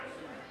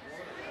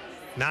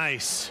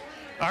Nice.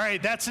 All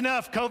right, that's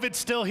enough. COVID's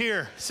still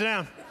here. Sit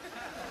down.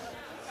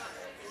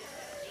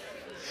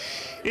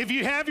 If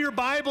you have your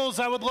Bibles,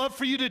 I would love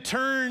for you to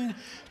turn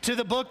to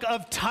the book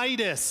of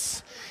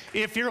Titus.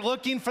 If you're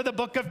looking for the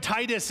book of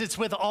Titus, it's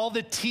with all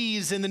the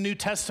T's in the New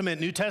Testament.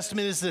 New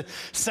Testament is the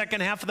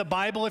second half of the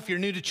Bible. If you're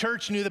new to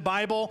church, new to the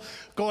Bible,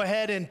 go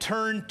ahead and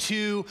turn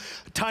to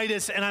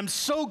Titus. And I'm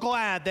so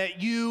glad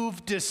that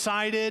you've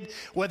decided,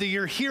 whether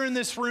you're here in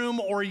this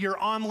room or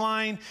you're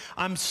online,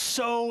 I'm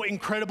so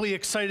incredibly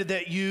excited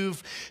that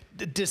you've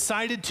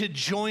decided to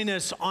join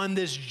us on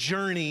this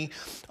journey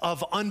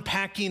of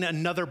unpacking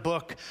another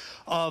book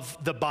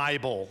of the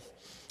Bible.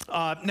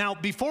 Now,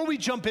 before we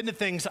jump into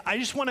things, I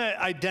just want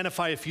to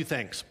identify a few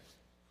things.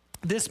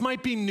 This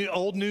might be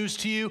old news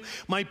to you,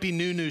 might be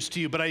new news to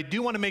you, but I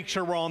do want to make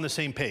sure we're all on the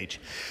same page.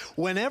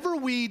 Whenever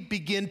we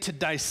begin to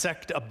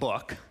dissect a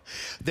book,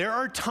 there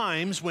are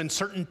times when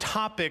certain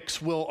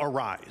topics will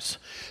arise.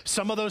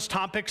 Some of those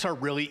topics are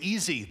really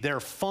easy. They're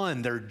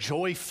fun. They're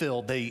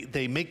joy-filled.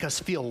 They make us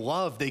feel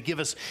loved. They give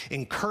us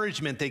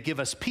encouragement. They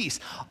give us peace.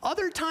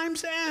 Other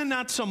times,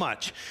 not so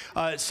much.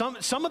 Some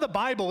of the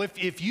Bible,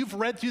 if you've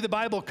read through the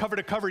Bible cover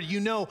to cover, you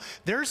know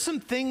there's some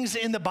things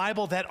in the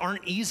Bible that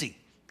aren't easy.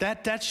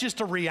 That's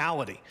just a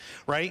reality,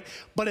 right?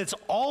 But it's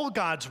all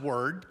God's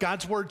word.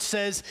 God's word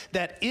says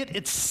that it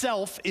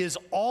itself is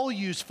all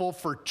useful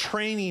for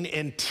training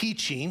and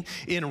teaching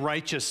in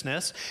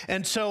righteousness.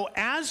 And so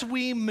as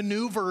we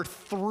maneuver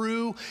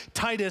through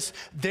Titus,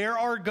 there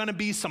are going to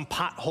be some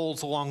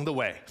potholes along the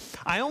way.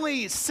 I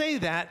only say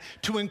that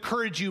to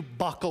encourage you,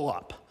 buckle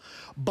up.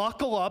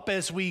 Buckle up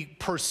as we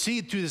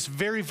proceed through this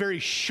very, very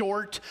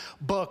short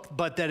book,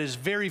 but that is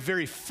very,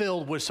 very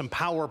filled with some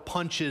power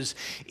punches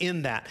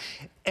in that.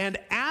 And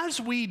as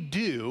we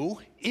do,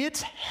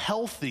 it's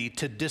healthy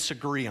to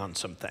disagree on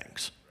some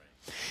things.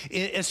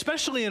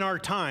 Especially in our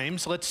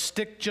times, let's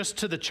stick just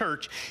to the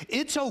church,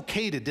 it's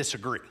okay to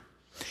disagree.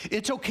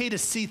 It's okay to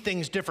see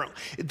things different.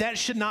 That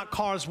should not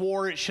cause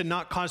war. It should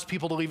not cause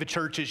people to leave a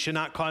church. It should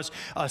not cause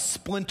a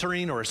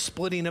splintering or a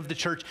splitting of the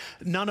church.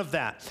 None of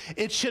that.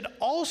 It should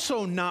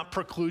also not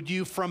preclude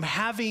you from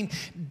having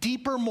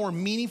deeper, more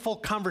meaningful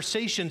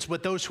conversations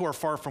with those who are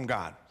far from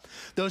God.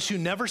 Those who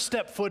never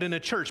step foot in a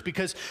church,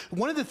 because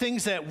one of the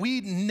things that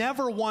we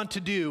never want to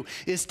do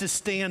is to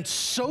stand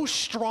so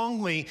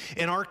strongly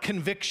in our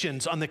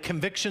convictions, on the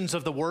convictions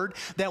of the word,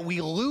 that we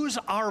lose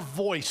our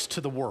voice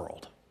to the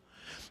world.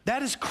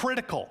 That is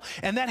critical,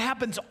 and that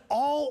happens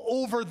all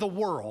over the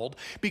world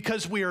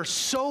because we are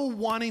so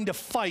wanting to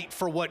fight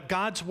for what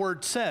God's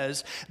word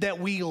says that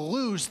we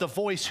lose the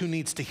voice who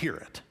needs to hear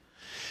it.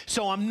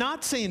 So I'm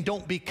not saying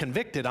don't be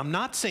convicted. I'm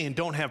not saying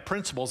don't have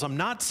principles. I'm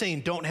not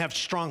saying don't have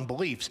strong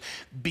beliefs.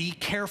 Be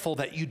careful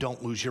that you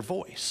don't lose your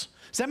voice.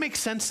 Does that make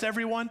sense to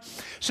everyone?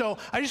 So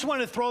I just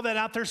wanted to throw that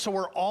out there so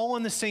we're all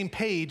on the same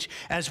page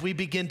as we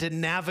begin to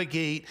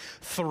navigate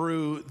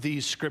through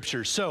these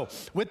scriptures. So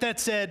with that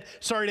said,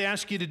 sorry to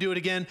ask you to do it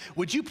again.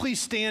 Would you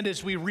please stand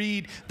as we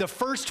read the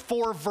first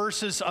 4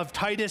 verses of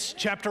Titus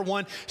chapter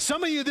 1?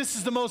 Some of you, this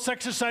is the most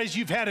exercise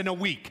you've had in a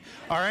week,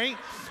 all right?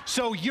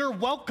 So you're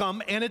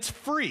welcome, and it's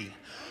free.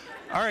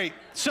 All right,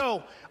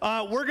 so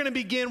we're going to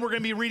begin. We're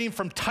going to be reading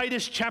from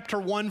Titus chapter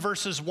 1,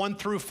 verses 1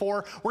 through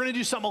 4. We're going to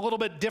do something a little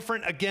bit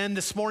different again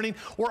this morning.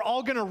 We're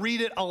all going to read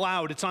it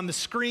aloud. It's on the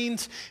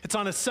screens. It's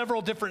on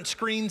several different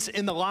screens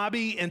in the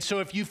lobby. And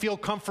so if you feel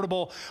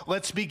comfortable,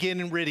 let's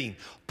begin reading.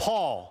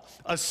 Paul,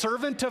 a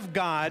servant of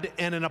God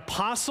and an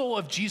apostle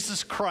of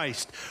Jesus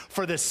Christ,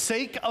 for the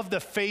sake of the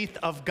faith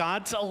of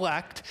God's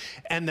elect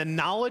and the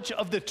knowledge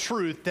of the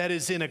truth that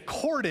is in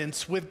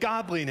accordance with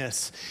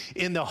godliness,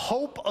 in the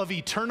hope of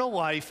eternal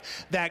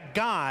life that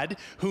God,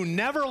 who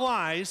never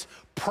lies,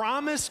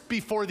 promised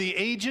before the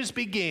ages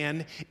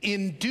began,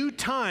 in due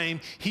time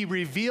he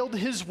revealed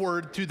his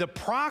word through the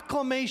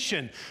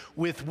proclamation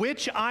with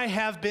which I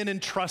have been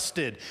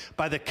entrusted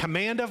by the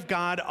command of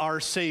God our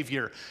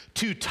Savior.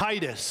 To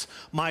Titus,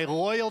 my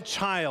loyal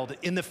child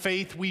in the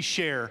faith we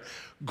share,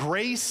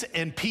 grace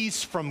and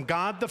peace from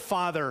God the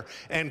Father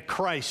and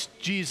Christ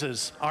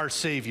Jesus our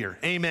Savior.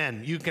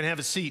 Amen. You can have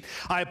a seat.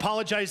 I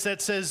apologize,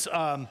 that says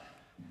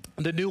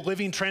the New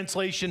Living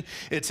Translation.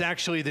 It's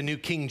actually the New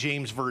King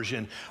James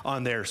Version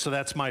on there, so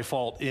that's my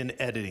fault in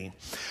editing.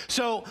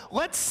 So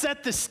let's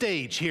set the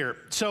stage here.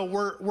 So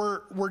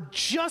we're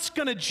just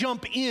going to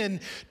jump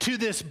in to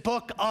this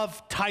book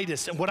of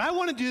Titus, and what I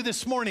want to do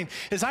this morning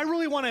is I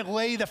really want to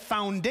lay the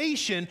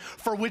foundation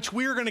for which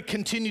we're going to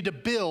continue to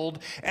build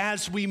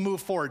as we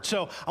move forward.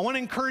 So I want to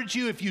encourage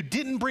you, if you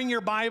didn't bring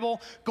your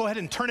Bible, go ahead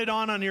and turn it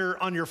on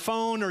your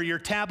phone or your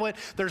tablet.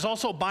 There's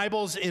also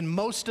Bibles in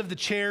most of the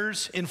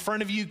chairs in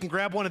front of you. You can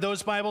grab one of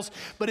those Bibles,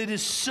 but it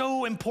is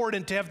so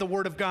important to have the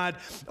Word of God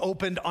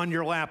opened on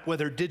your lap,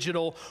 whether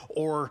digital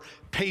or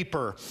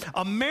paper.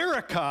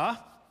 America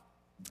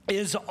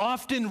is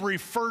often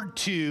referred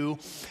to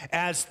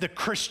as the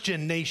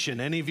Christian nation.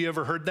 Any of you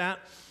ever heard that?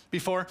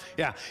 before?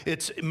 Yeah,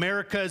 it's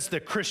America's the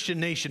Christian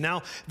nation.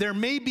 Now, there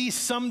may be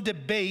some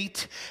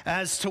debate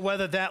as to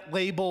whether that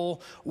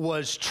label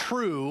was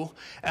true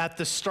at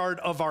the start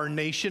of our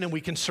nation, and we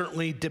can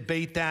certainly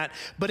debate that.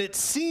 But it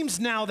seems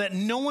now that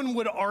no one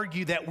would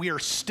argue that we are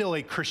still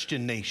a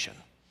Christian nation.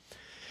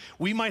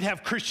 We might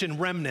have Christian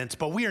remnants,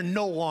 but we are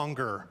no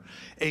longer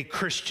a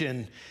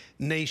Christian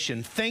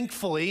nation.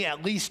 Thankfully,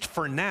 at least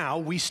for now,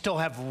 we still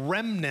have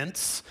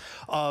remnants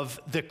of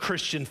the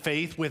Christian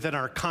faith within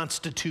our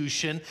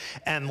Constitution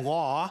and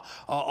law,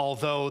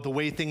 although the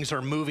way things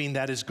are moving,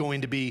 that is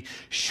going to be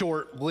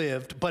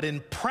short-lived. But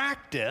in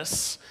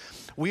practice,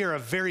 we are a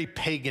very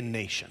pagan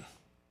nation.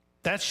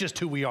 That's just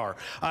who we are.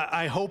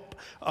 I hope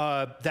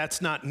that's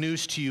not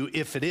news to you.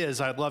 If it is,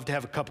 I'd love to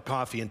have a cup of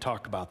coffee and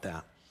talk about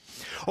that.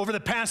 Over the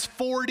past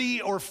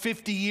 40 or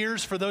 50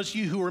 years, for those of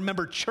you who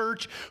remember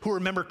church, who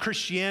remember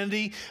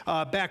Christianity,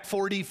 back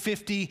 40,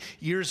 50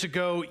 years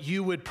ago,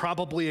 you would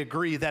probably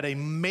agree that a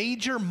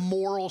major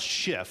moral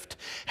shift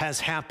has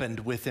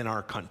happened within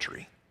our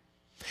country.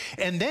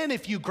 And then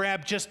if you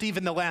grab just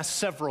even the last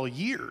several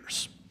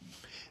years,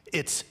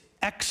 it's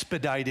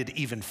expedited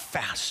even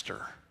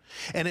faster.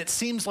 And it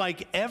seems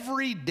like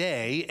every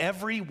day,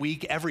 every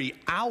week, every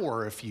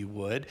hour, if you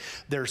would,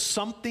 there's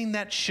something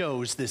that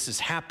shows this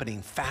is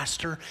happening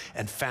faster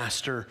and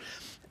faster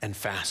and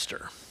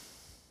faster.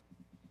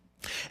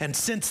 And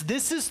since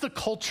this is the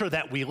culture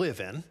that we live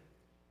in,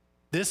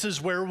 this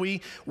is where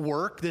we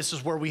work, this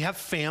is where we have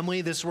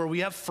family, this is where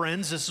we have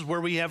friends, this is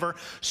where we have our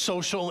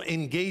social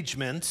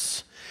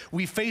engagements,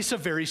 we face a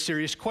very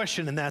serious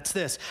question, and that's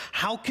this: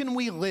 how can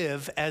we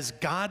live as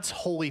God's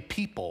holy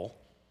people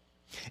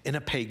in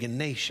a pagan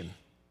nation,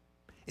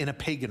 in a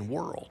pagan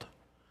world?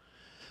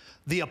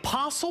 The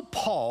Apostle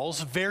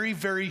Paul's very,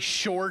 very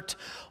short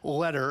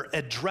letter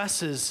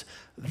addresses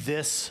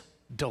this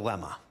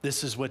dilemma.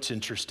 This is what's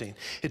interesting.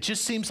 It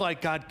just seems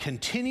like God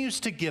continues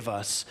to give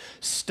us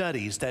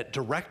studies that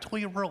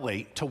directly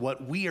relate to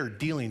what we are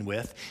dealing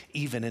with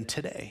even in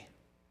today.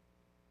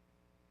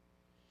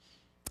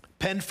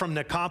 Penned from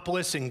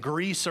Nicopolis in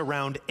Greece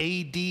around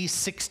AD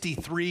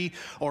 63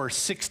 or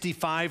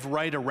 65,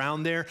 right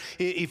around there.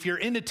 If you're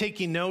into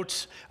taking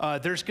notes,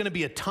 there's going to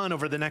be a ton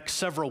over the next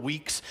several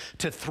weeks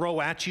to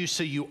throw at you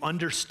so you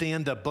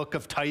understand the book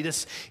of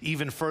Titus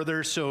even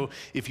further. So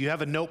if you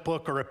have a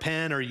notebook or a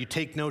pen, or you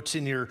take notes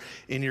in your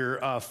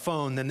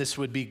phone, then this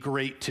would be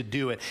great to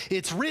do it.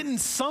 It's written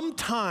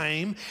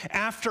sometime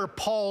after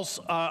Paul's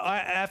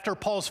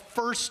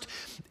first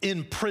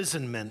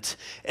imprisonment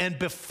and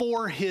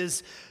before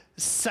his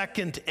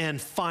second and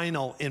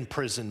final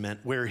imprisonment,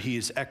 where he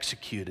is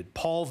executed.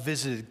 Paul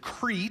visited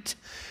Crete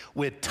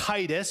with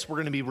Titus. We're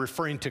going to be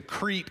referring to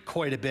Crete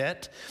quite a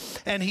bit.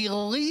 And he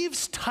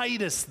leaves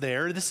Titus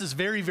there, this is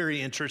very,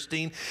 very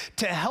interesting,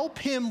 to help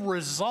him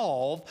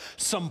resolve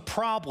some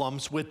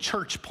problems with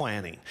church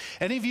planning.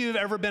 Any of you have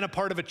ever been a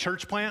part of a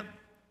church plant?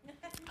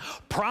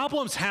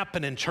 Problems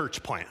happen in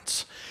church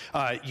plants.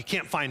 You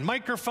can't find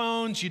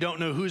microphones. You don't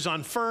know who's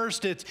on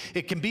first.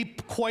 It can be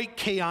quite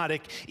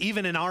chaotic,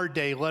 even in our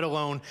day, let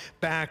alone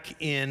back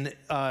in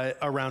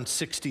around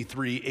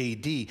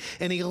 63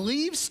 AD. And he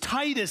leaves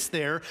Titus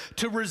there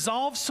to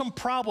resolve some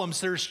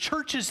problems. There's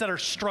churches that are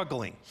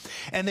struggling,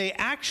 and they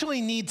actually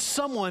need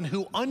someone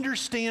who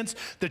understands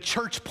the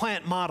church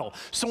plant model,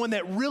 someone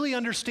that really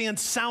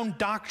understands sound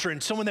doctrine,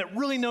 someone that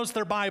really knows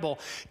their Bible,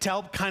 to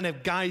help kind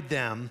of guide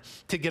them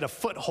to get a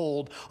foothold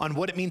on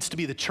what it means to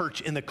be the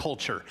church in the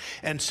culture.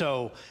 And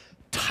so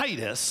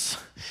Titus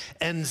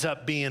ends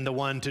up being the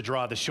one to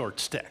draw the short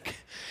stick.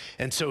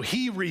 And so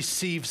he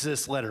receives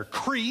this letter.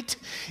 Crete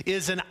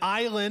is an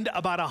island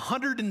about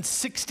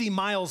 160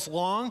 miles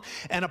long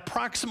and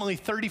approximately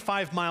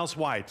 35 miles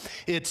wide.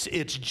 It's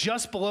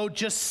just below,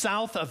 just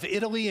south of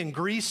Italy and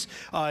Greece,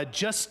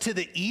 just to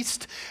the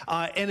east.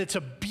 And it's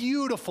a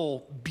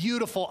beautiful,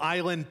 beautiful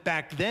island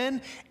back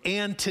then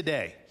and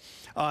today.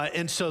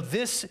 And so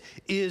this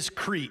is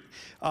Crete,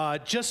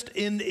 just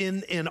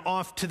in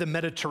off to the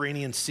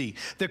Mediterranean Sea.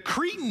 The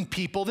Cretan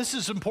people, this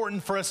is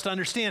important for us to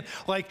understand,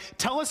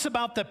 tell us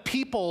about the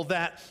people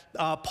that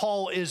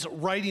Paul is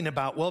writing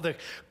about. Well, the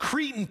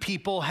Cretan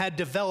people had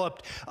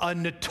developed a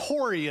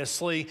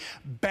notoriously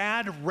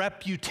bad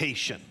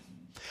reputation.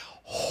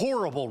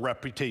 Horrible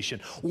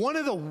reputation. One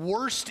of the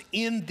worst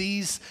in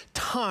these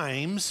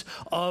times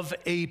of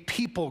a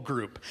people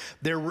group.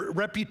 Their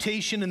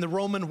reputation in the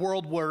Roman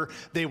world were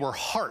they were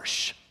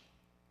harsh,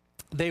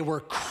 they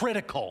were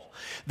critical,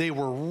 they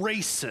were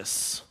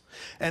racist,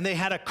 and they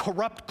had a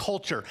corrupt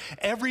culture.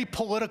 Every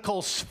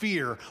political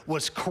sphere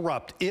was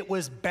corrupt. It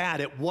was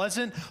bad. It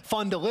wasn't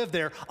fun to live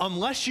there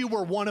unless you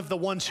were one of the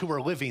ones who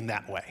were living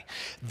that way.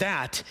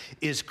 That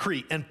is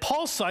Crete. And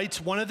Paul cites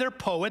one of their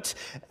poets,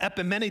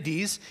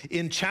 Epimenides,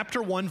 in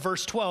chapter 1,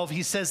 verse 12.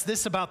 He says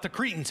this about the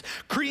Cretans: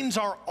 Cretans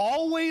are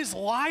always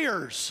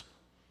liars,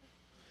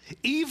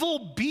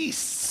 evil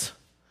beasts.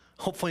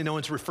 Hopefully no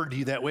one's referred to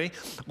you that way.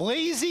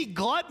 Lazy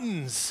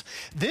gluttons.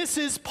 This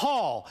is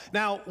Paul.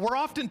 Now, we're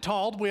often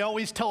told, we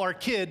always tell our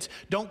kids,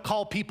 don't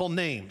call people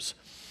names.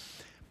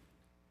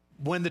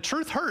 when the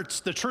truth hurts,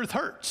 the truth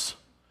hurts.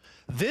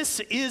 This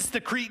is the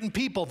Cretan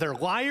people. They're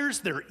liars,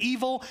 they're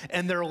evil,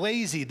 and they're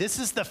lazy. This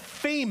is the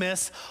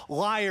famous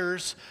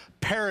liar's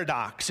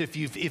paradox. If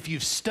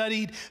you've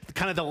studied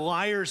kind of the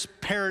liar's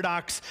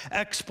paradox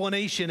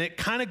explanation, it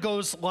kind of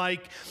goes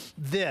like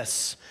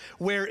this,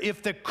 where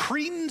if the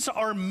Cretans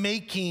are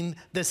making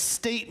the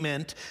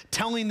statement,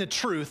 telling the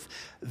truth,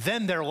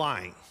 then they're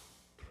lying,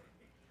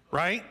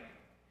 right?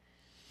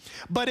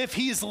 But if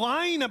he's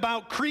lying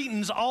about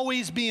Cretans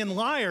always being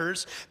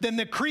liars, then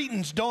the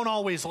Cretans don't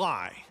always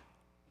lie.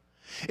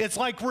 It's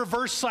like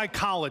reverse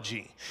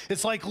psychology.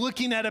 It's like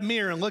looking at a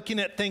mirror and looking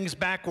at things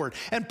backward.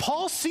 And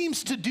Paul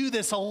seems to do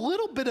this a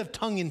little bit of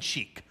tongue in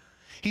cheek.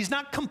 He's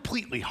not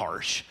completely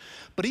harsh,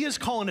 but he is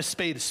calling a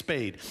spade a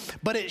spade.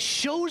 But it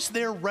shows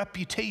their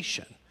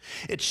reputation.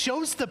 It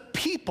shows the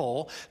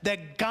people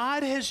that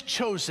God has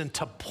chosen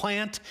to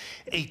plant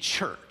a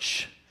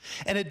church.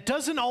 And it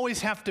doesn't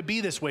always have to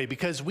be this way,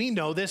 because we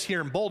know this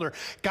here in Boulder,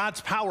 God's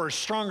power is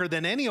stronger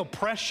than any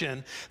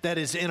oppression that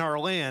is in our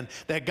land,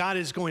 that God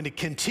is going to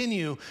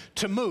continue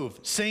to move.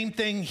 Same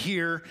thing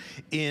here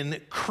in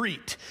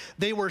Crete.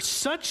 They were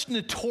such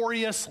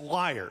notorious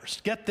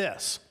liars. Get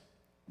this.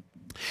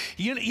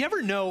 You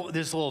ever know,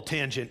 this is a little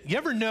tangent, you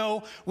ever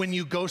know when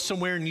you go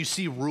somewhere and you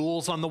see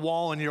rules on the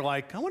wall and you're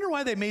like, I wonder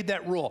why they made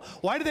that rule.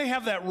 Why do they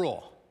have that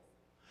rule?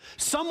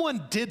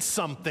 Someone did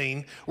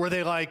something where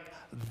they like,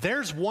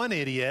 there's one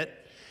idiot,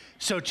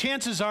 so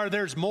chances are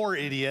there's more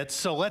idiots,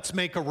 so let's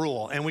make a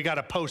rule, and we got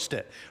to post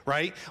it,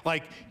 right?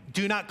 Like,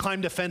 do not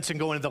climb the fence and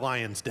go into the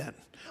lion's den.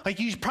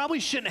 Like, you probably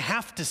shouldn't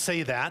have to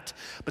say that,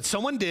 but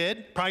someone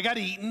did, probably got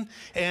eaten,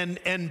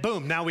 and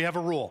boom, now we have a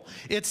rule.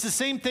 It's the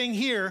same thing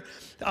here.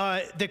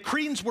 The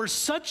Cretans were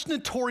such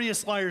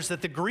notorious liars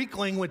that the Greek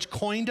language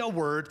coined a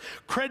word,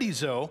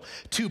 kretizo,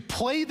 to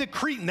play the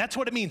Cretan. That's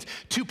what it means,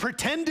 to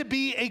pretend to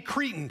be a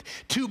Cretan,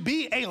 to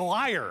be a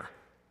liar.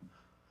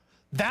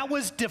 That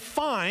was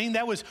defined,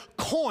 that was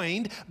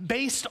coined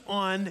based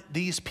on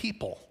these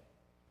people.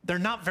 They're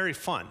not very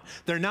fun.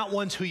 They're not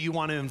ones who you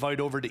want to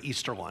invite over to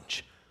Easter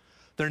lunch.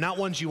 They're not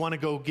ones you want to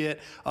go get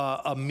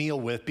a meal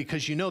with,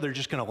 because you know they're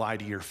just going to lie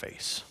to your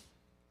face.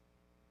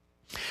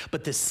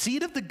 But the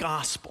seed of the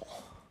gospel,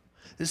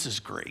 this is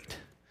great.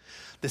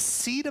 The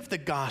seed of the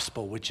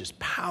gospel, which is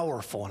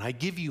powerful, and I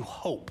give you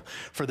hope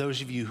for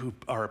those of you who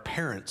are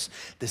parents.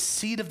 The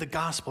seed of the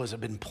gospel has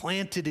been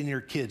planted in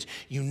your kids.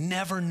 You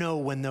never know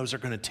when those are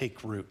going to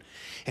take root.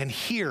 And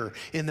here,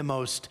 in the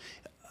most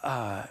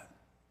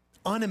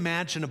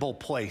unimaginable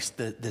place,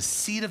 the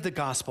seed of the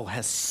gospel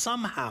has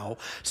somehow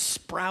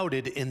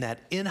sprouted in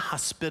that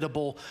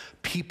inhospitable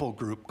people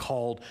group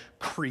called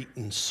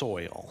Cretan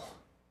soil.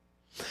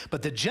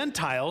 But the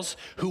Gentiles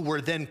who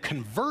were then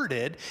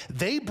converted,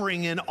 they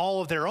bring in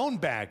all of their own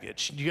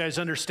baggage. Do you guys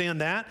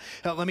understand that?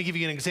 Let me give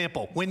you an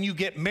example. When you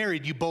get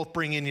married, you both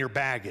bring in your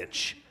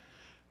baggage.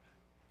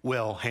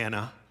 Will,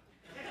 Hannah,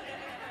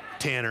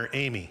 Tanner,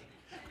 Amy.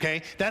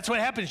 Okay, that's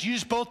what happens. You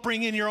just both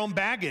bring in your own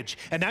baggage,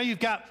 and now you've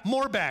got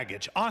more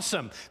baggage.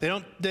 Awesome. They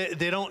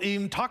don't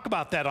even talk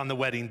about that on the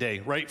wedding day,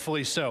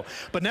 rightfully so.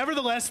 But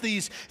nevertheless,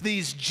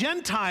 these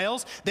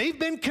Gentiles, they've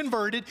been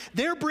converted.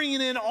 They're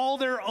bringing in all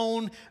their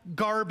own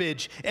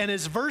garbage. And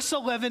as verse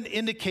 11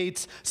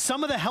 indicates,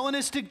 some of the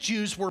Hellenistic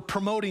Jews were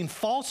promoting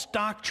false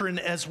doctrine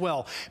as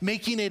well,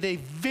 making it a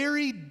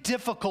very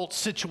difficult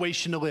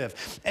situation to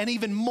live, and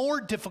even more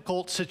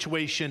difficult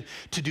situation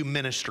to do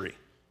ministry.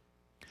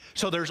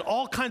 So there's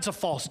all kinds of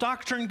false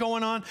doctrine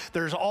going on.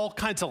 There's all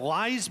kinds of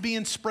lies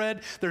being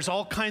spread. There's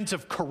all kinds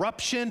of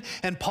corruption.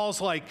 And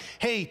Paul's like,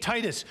 hey,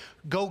 Titus,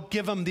 go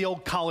give them the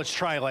old college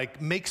try. Like,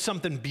 make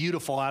something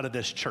beautiful out of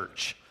this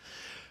church.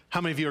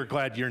 How many of you are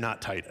glad you're not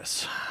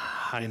Titus?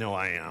 I know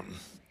I am.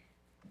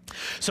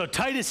 So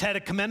Titus had a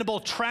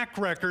commendable track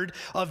record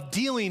of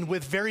dealing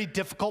with very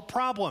difficult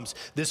problems.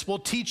 This will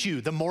teach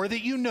you. The more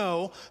that you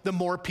know, the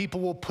more people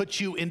will put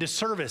you into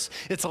service.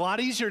 It's a lot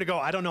easier to go,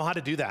 I don't know how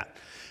to do that.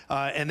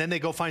 And then they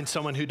go find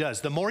someone who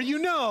does. The more you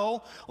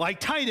know,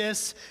 like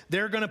Titus,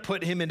 they're going to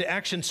put him into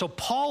action. So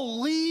Paul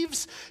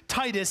leaves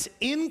Titus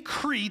in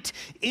Crete,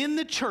 in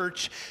the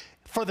church,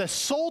 for the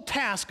sole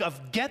task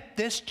of get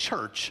this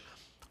church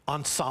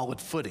on solid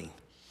footing.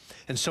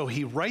 And so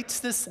he writes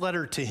this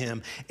letter to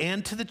him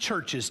and to the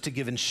churches to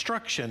give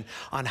instruction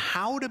on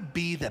how to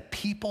be the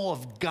people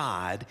of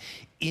God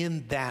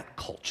in that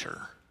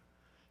culture.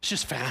 It's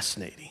just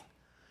fascinating.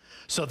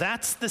 So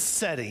that's the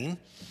setting.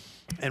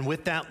 And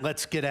with that,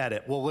 let's get at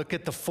it. We'll look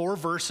at the 4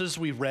 verses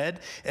we read,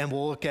 and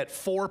we'll look at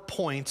 4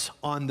 points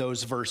on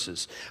those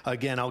verses.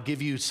 Again, I'll give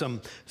you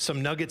some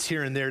nuggets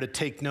here and there to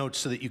take notes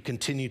so that you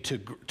continue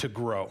to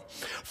grow.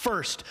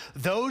 First,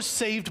 those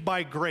saved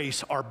by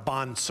grace are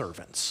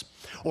bondservants.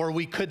 Or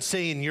we could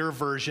say in your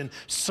version,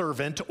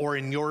 servant, or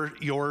in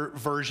your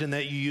version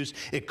that you use,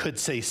 it could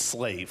say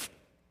slave.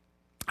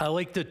 I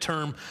like the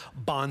term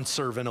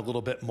bondservant a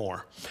little bit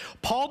more.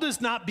 Paul does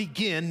not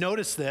begin,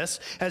 notice this,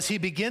 as he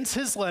begins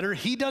his letter,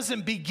 he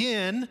doesn't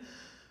begin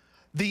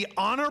the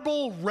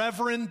Honorable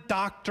Reverend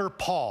Dr.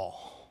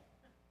 Paul.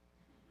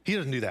 He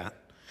doesn't do that.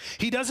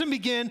 He doesn't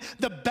begin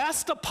the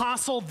best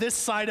apostle this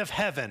side of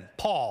heaven,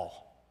 Paul.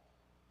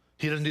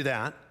 He doesn't do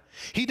that.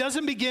 He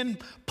doesn't begin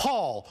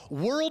Paul,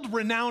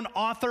 world-renowned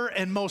author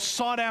and most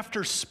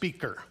sought-after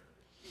speaker.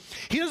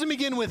 He doesn't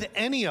begin with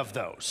any of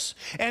those,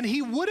 and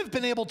he would have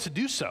been able to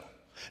do so.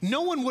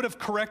 No one would have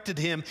corrected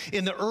him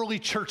in the early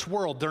church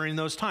world during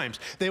those times.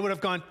 They would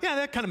have gone, yeah,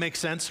 that kind of makes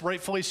sense,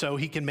 rightfully so,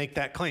 he can make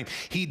that claim.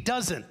 He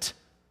doesn't.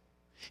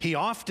 He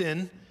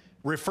often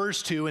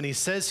refers to, and he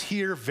says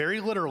here very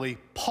literally,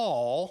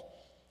 Paul,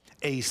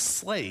 a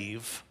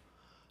slave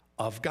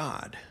of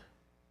God.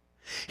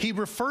 He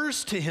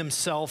refers to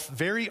himself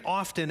very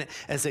often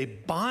as a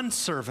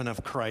bondservant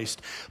of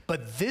Christ,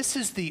 but this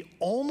is the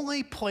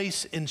only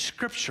place in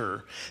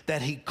Scripture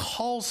that he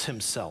calls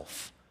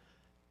himself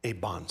a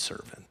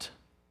bondservant.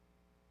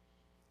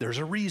 There's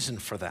a reason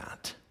for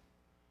that.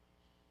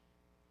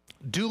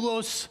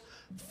 Doulos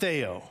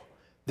Theo,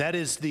 that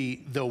is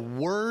the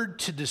word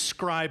to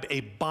describe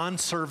a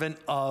bondservant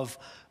of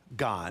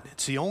God.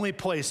 It's the only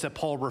place that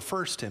Paul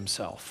refers to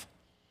himself.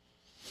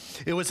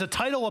 It was a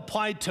title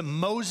applied to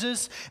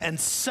Moses and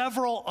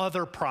several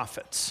other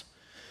prophets.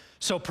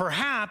 So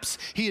perhaps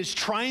he is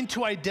trying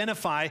to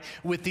identify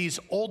with these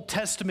Old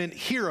Testament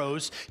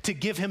heroes to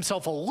give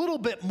himself a little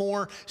bit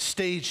more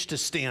stage to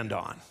stand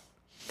on.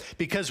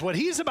 Because what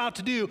he's about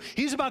to do,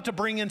 he's about to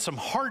bring in some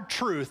hard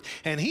truth,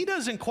 and he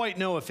doesn't quite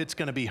know if it's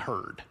going to be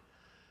heard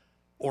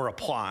or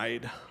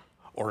applied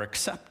or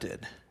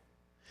accepted.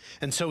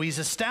 And so he's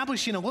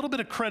establishing a little bit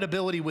of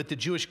credibility with the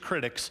Jewish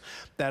critics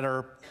that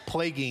are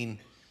plaguing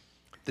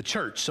the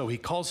church. So he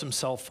calls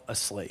himself a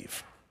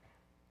slave.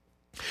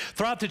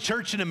 Throughout the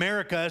church in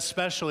America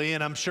especially,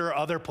 and I'm sure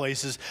other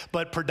places,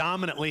 but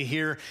predominantly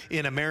here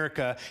in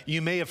America,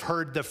 you may have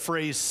heard the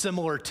phrase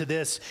similar to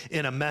this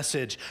in a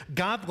message: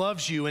 God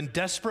loves you and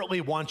desperately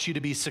wants you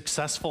to be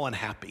successful and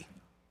happy.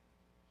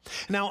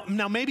 Now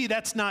maybe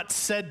that's not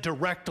said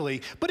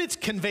directly, but it's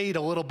conveyed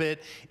a little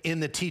bit in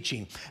the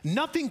teaching.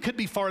 Nothing could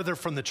be farther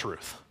from the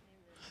truth.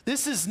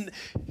 This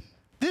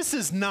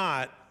is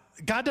not,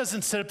 God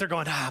doesn't sit up there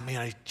going,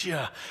 man,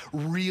 I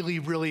really,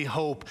 really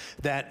hope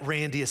that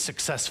Randy is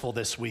successful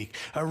this week.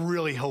 I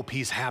really hope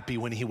he's happy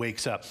when he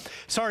wakes up.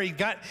 Sorry,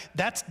 God,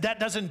 that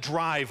doesn't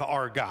drive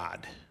our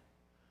God.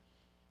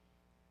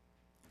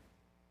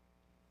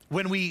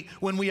 When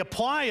we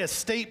apply a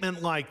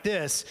statement like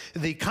this,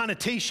 the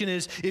connotation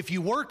is, if you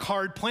work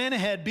hard, plan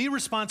ahead, be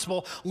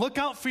responsible, look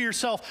out for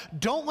yourself,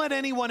 don't let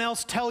anyone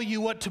else tell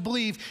you what to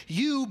believe,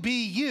 you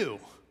be you.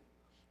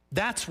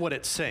 That's what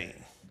it's saying.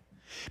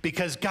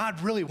 Because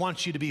God really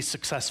wants you to be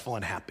successful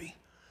and happy.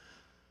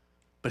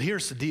 But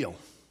here's the deal.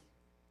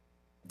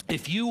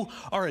 If you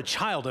are a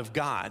child of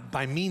God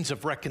by means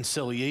of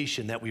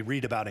reconciliation that we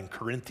read about in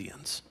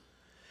Corinthians,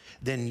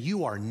 then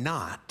you are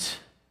not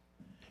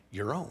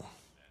your own.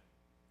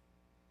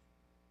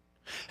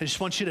 I just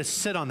want you to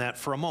sit on that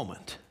for a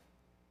moment.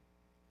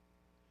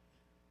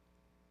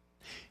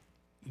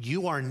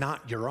 You are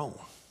not your own.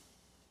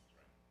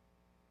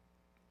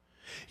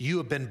 You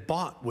have been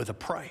bought with a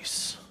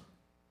price.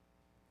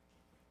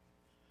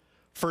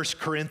 1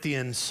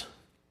 Corinthians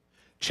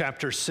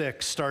chapter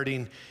 6,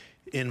 starting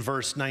in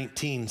verse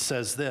 19,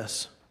 says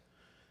this: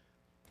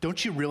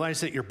 don't you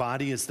realize that your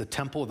body is the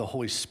temple of the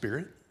Holy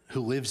Spirit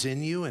who lives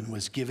in you and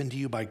was given to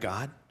you by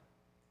God?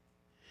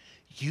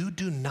 You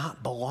do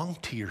not belong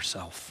to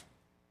yourself,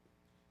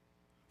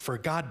 for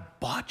God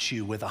bought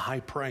you with a high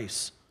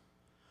price.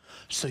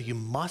 So you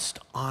must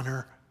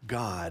honor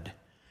God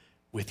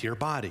with your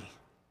body.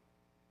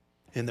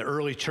 In the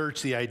early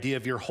church, the idea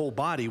of your whole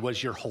body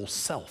was your whole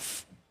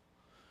self.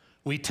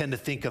 We tend to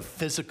think of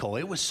physical.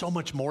 It was so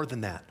much more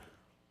than that.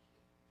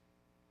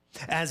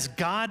 As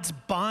God's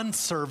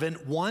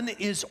bondservant, one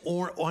is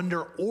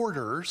under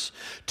orders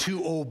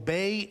to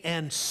obey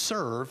and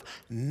serve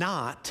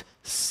not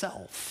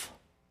self,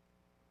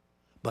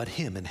 but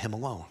him and him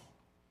alone.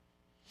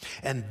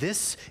 And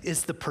this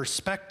is the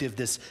perspective,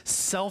 this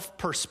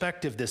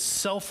self-perspective, this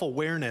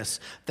self-awareness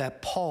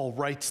that Paul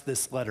writes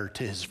this letter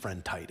to his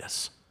friend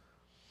Titus.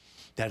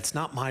 That it's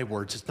not my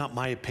words, it's not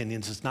my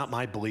opinions, it's not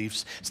my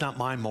beliefs, it's not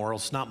my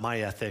morals, it's not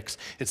my ethics,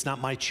 it's not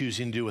my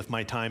choosing to do with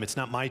my time, it's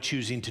not my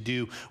choosing to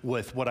do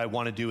with what I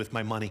want to do with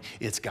my money,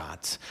 it's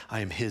God's. I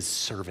am his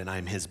servant, I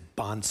am his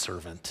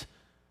bondservant.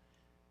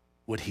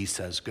 What he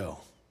says, go.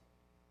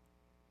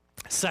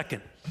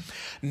 Second,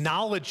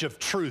 knowledge of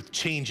truth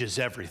changes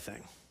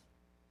everything.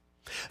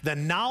 The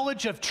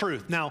knowledge of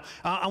truth. Now,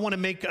 I want to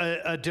make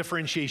a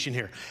differentiation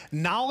here.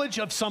 Knowledge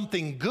of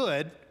something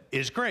good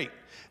is great.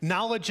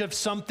 Knowledge of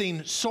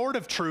something sort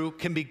of true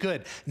can be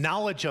good.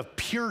 Knowledge of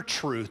pure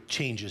truth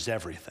changes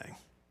everything.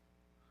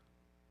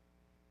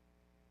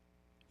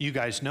 You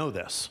guys know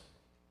this.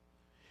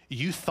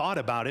 You thought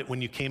about it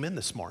when you came in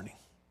this morning.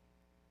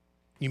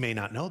 You may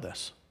not know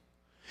this.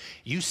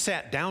 You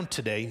sat down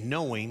today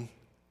knowing,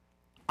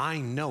 I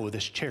know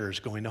this chair is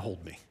going to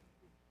hold me.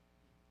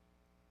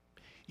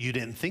 You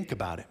didn't think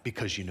about it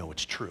because you know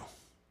it's true.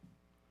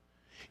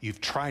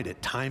 You've tried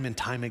it time and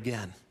time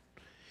again,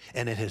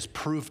 and it has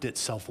proved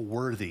itself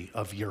worthy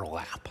of your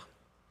lap.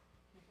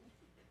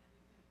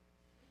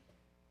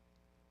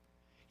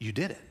 you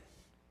did it.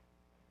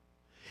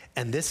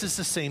 And this is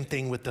the same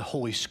thing with the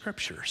Holy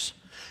Scriptures.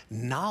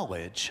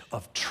 Knowledge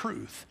of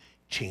truth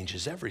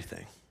changes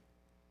everything.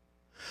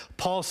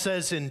 Paul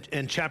says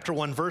in chapter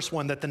 1, verse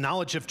 1, that the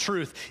knowledge of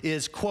truth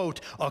is,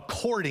 quote,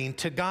 according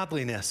to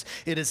godliness.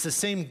 It is the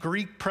same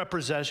Greek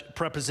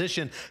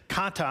preposition,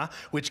 kata,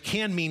 which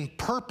can mean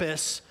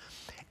purpose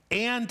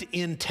and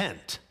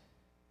intent.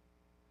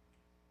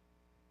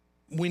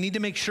 We need to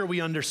make sure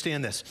we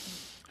understand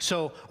this.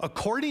 So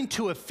according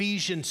to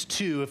Ephesians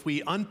 2, if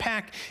we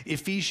unpack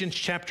Ephesians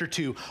chapter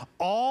 2,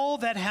 all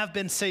that have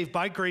been saved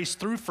by grace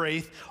through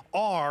faith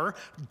are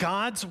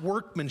God's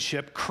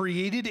workmanship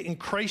created in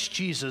Christ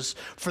Jesus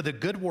for the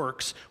good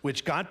works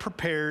which God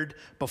prepared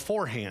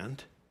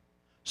beforehand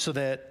so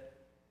that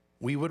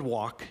we would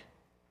walk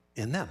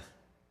in them.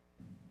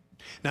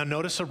 Now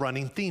notice a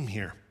running theme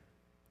here.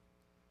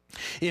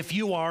 If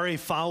you are a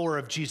follower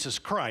of Jesus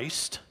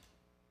Christ,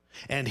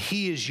 and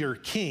he is your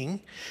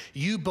king,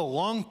 you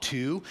belong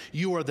to,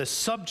 you are the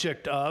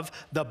subject of,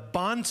 the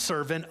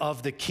bondservant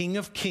of the King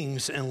of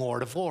Kings and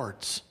Lord of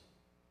Lords.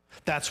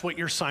 That's what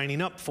you're signing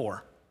up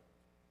for.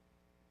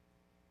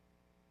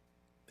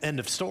 End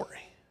of story.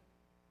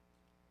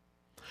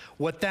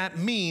 What that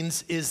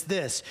means is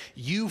this: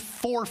 you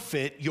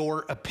forfeit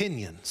your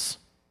opinions.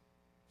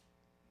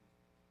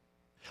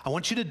 I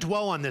want you to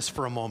dwell on this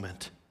for a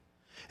moment.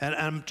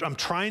 And I'm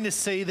trying to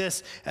say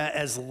this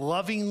as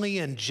lovingly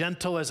and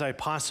gentle as I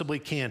possibly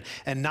can.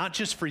 And not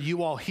just for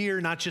you all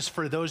here, not just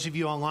for those of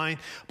you online,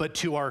 but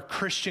to our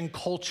Christian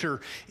culture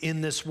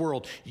in this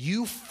world.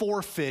 You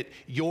forfeit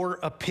your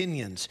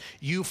opinions.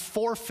 You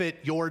forfeit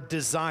your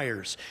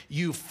desires.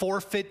 You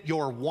forfeit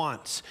your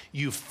wants.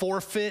 You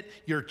forfeit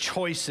your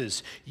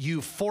choices.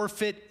 You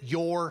forfeit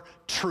your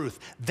truth.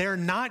 They're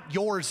not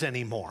yours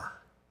anymore.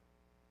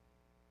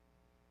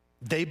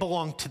 They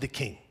belong to the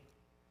King.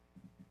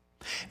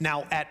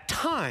 Now, at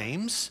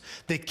times,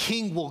 the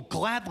king will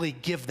gladly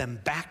give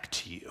them back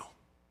to you,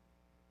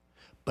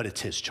 but it's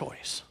his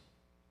choice.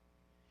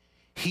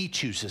 He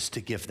chooses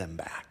to give them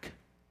back.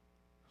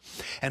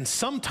 And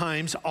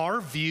sometimes our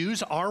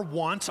views, our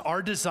wants,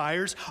 our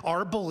desires,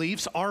 our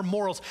beliefs, our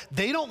morals,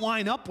 they don't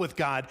line up with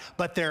God,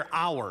 but they're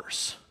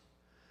ours.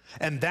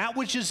 And that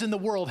which is in the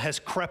world has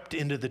crept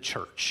into the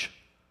church.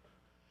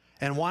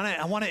 And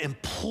I want to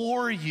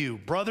implore you,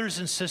 brothers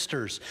and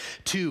sisters,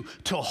 to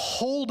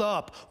hold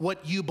up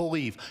what you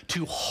believe,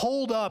 to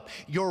hold up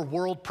your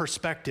world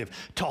perspective,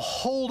 to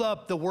hold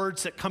up the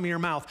words that come in your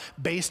mouth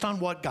based on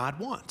what God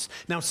wants.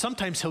 Now,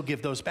 sometimes he'll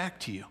give those back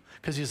to you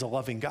because he's a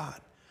loving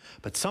God.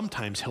 But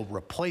sometimes he'll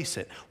replace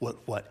it with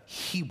what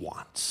he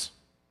wants,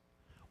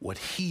 what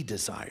he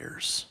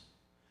desires.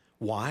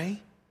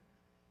 Why?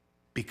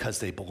 Because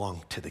they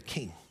belong to the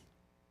King.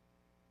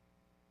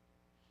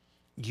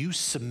 You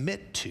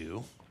submit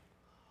to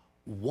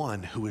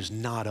one who is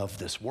not of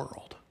this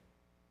world.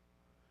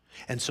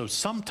 And so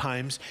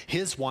sometimes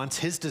his wants,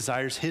 his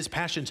desires, his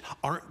passions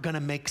aren't going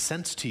to make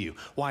sense to you.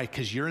 Why?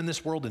 Because you're in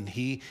this world and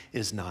he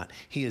is not.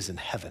 He is in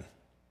heaven.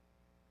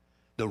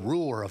 The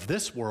ruler of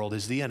this world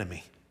is the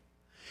enemy.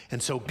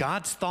 And so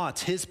God's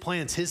thoughts, his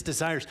plans, his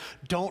desires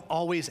don't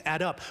always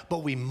add up, but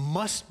we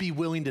must be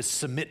willing to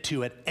submit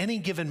to at any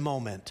given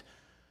moment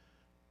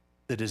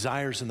the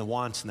desires and the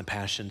wants and the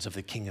passions of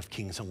the King of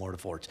Kings and Lord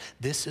of Lords.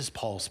 This is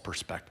Paul's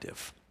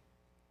perspective.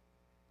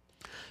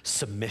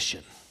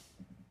 Submission.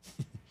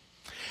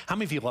 How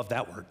many of you love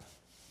that word?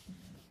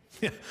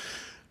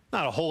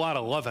 Not a whole lot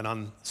of loving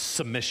on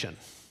submission,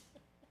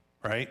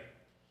 right?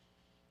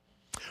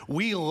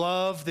 We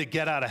love the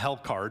get out of hell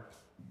card.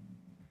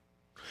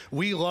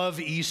 We love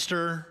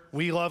Easter.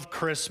 We love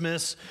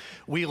Christmas.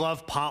 We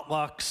love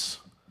potlucks.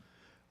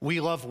 We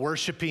love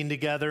worshiping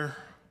together.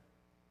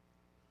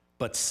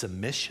 But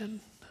submission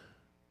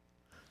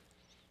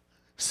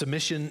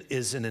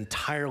is an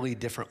entirely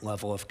different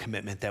level of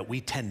commitment that we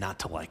tend not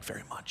to like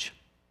very much.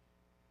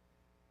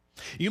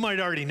 You might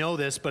already know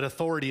this, but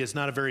authority is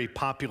not a very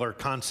popular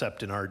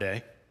concept in our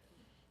day.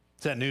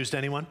 Is that news to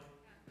anyone?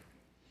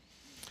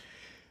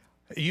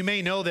 You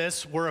may know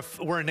this. We're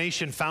a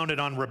nation founded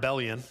on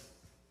rebellion.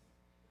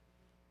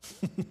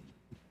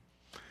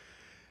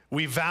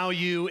 We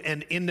value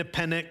an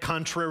independent,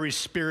 contrary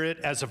spirit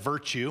as a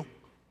virtue.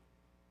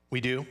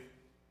 We do.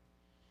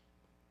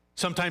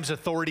 Sometimes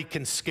authority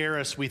can scare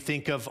us. We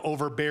think of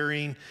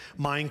overbearing,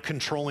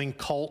 mind-controlling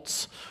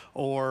cults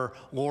or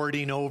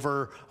lording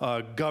over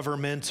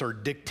governments or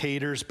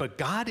dictators, but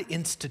God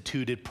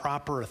instituted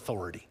proper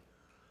authority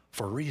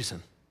for a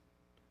reason.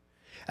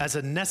 As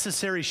a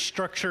necessary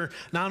structure,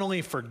 not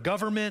only for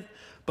government,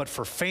 but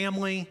for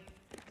family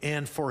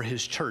and for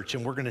his church.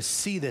 And we're going to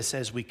see this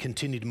as we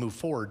continue to move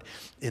forward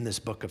in this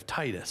book of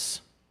Titus.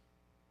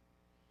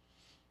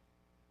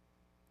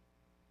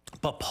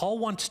 But Paul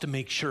wants to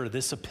make sure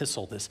this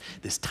epistle,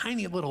 this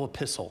tiny little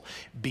epistle,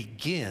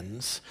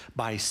 begins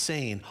by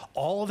saying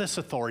all of this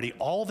authority,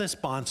 all this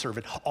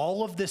bondservant,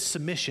 all of this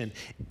submission,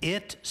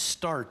 it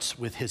starts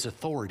with his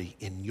authority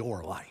in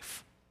your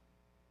life.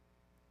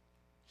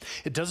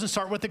 It doesn't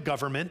start with the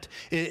government.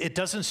 It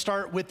doesn't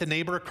start with the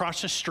neighbor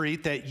across the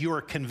street that you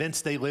are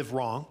convinced they live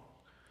wrong.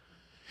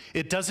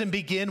 It doesn't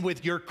begin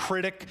with your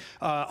critic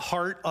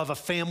heart of a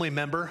family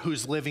member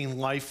who's living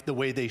life the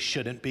way they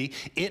shouldn't be.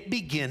 It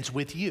begins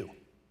with you.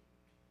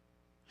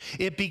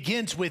 It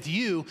begins with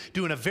you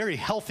doing a very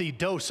healthy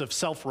dose of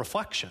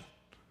self-reflection,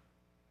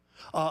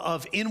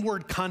 of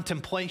inward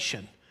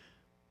contemplation.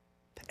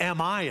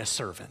 Am I a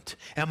servant?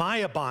 Am I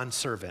a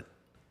bondservant?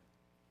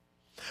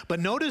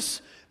 But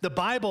notice the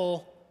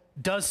Bible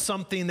does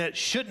something that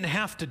shouldn't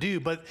have to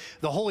do, but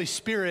the Holy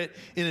Spirit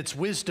in its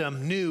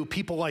wisdom knew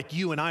people like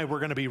you and I were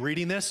going to be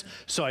reading this,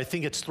 so I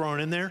think it's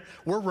thrown in there.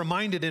 We're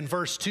reminded in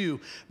verse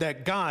 2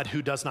 that God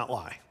who does not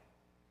lie.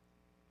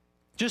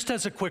 Just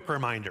as a quick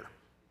reminder.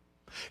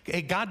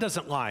 Okay, God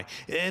doesn't lie.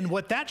 And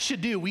what that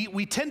should do,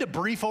 we tend to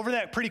brief over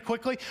that pretty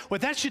quickly.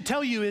 What that should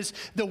tell you is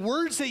the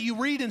words that you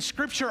read in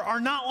Scripture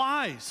are not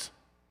lies.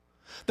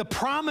 The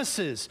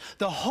promises,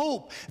 the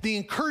hope, the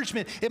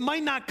encouragement, it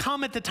might not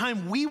come at the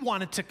time we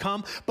want it to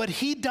come, but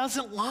he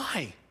doesn't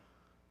lie.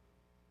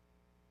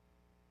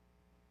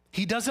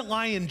 He doesn't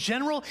lie in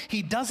general,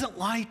 he doesn't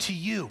lie to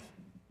you.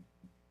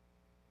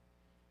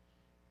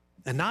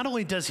 And not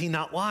only does he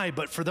not lie,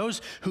 but for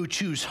those who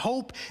choose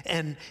hope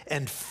and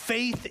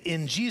faith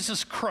in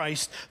Jesus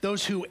Christ,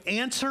 those who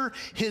answer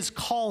his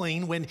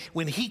calling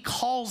when he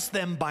calls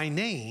them by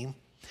name,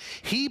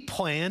 he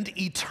planned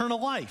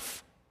eternal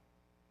life.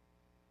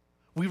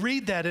 We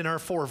read that in our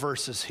 4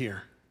 verses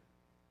here.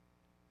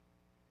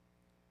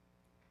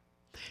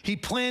 He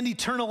planned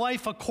eternal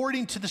life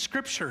according to the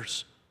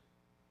Scriptures.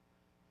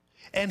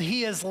 And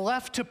he has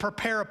left to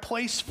prepare a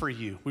place for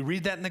you. We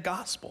read that in the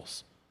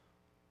Gospels.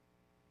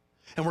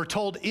 And we're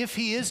told if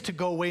he is to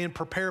go away and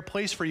prepare a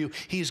place for you,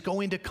 he's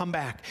going to come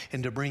back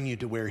and to bring you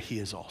to where he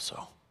is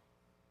also.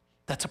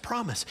 That's a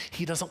promise.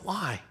 He doesn't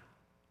lie.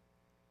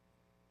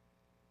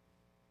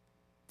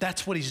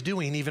 That's what he's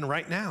doing even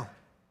right now.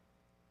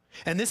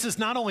 And this is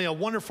not only a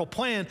wonderful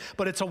plan,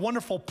 but it's a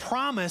wonderful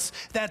promise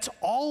that's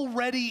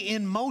already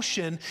in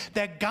motion,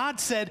 that God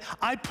said,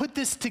 I put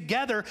this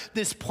together,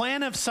 this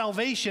plan of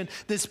salvation,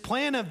 this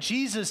plan of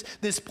Jesus,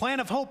 this plan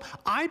of hope.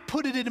 I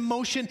put it in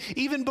motion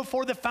even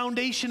before the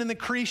foundation and the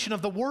creation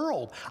of the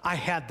world. I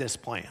had this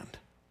planned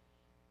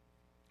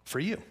for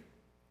you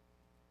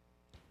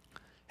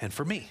and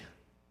for me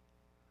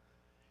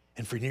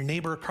and for your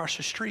neighbor across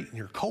the street and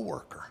your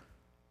coworker.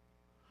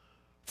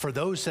 For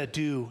those that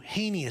do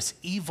heinous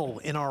evil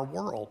in our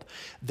world,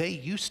 they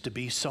used to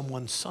be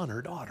someone's son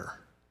or daughter.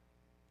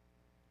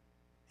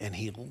 And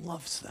he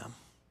loves them.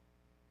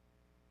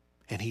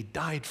 And he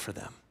died for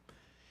them.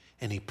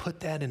 And he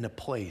put that into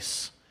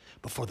place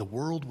before the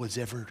world was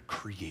ever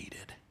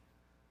created.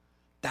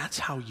 That's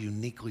how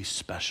uniquely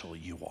special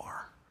you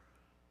are.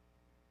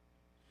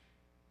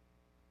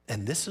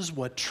 And this is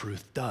what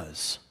truth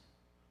does.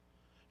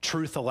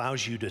 Truth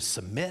allows you to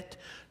submit.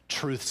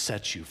 Truth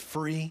sets you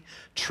free.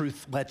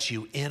 Truth lets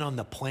you in on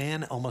the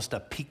plan, almost a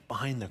peek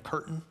behind the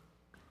curtain.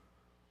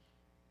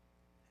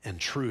 And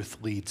truth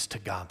leads to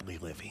godly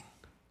living.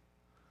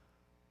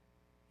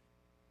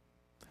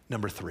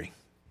 Number 3,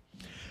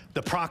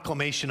 the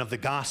proclamation of the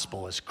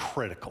gospel is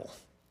critical.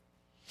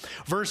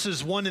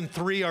 Verses 1 and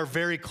 3 are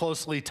very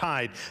closely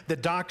tied. The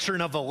doctrine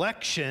of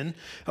election,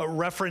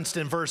 referenced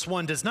in verse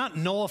 1, does not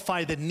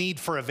nullify the need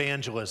for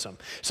evangelism.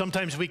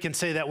 Sometimes we can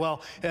say that,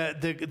 well,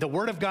 the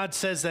Word of God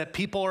says that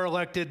people are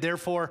elected,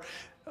 therefore,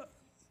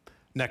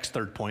 next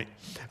third point,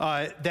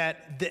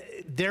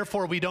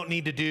 therefore we don't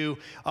need to do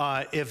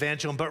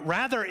evangelism, but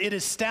rather it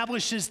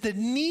establishes the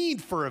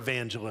need for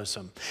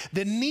evangelism,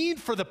 the need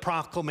for the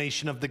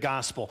proclamation of the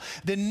gospel,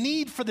 the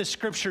need for the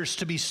Scriptures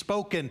to be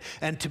spoken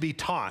and to be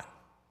taught.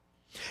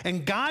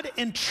 And God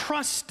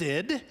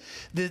entrusted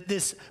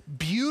this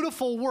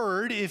beautiful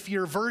word, if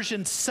your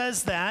version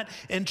says that,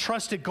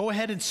 entrusted, go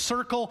ahead and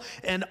circle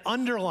and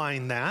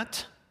underline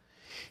that.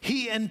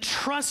 He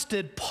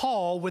entrusted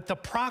Paul with the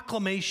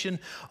proclamation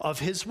of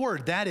his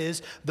word. That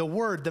is, the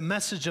word, the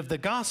message of the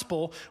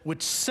gospel,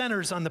 which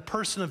centers on the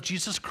person of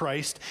Jesus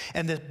Christ.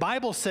 And the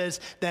Bible says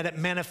that it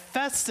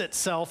manifests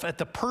itself at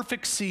the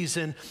perfect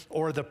season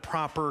or the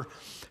proper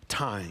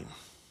time.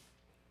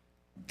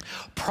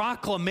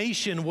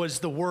 Proclamation was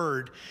the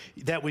word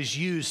that was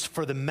used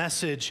for the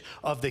message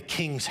of the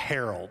king's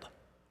herald,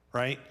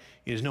 right?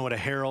 You guys know what a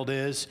herald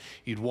is?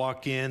 You'd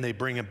walk in, they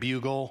bring a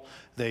bugle,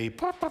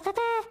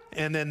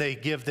 and then they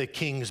give the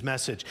king's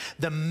message.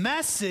 The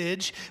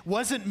message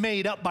wasn't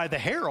made up by the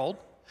herald.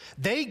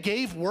 They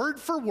gave word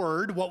for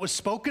word what was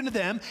spoken to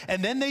them,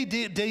 and then they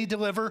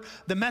deliver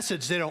the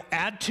message. They don't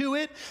add to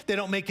it. They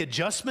don't make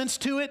adjustments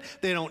to it.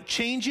 They don't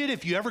change it.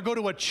 If you ever go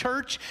to a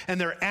church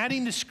and they're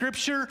adding to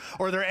Scripture,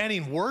 or they're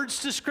adding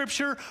words to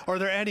Scripture, or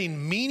they're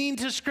adding meaning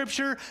to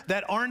Scripture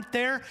that aren't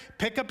there,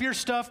 pick up your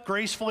stuff,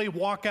 gracefully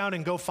walk out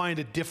and go find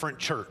a different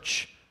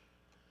church.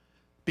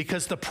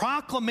 Because the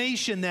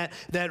proclamation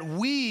that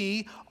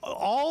we,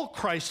 all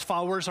Christ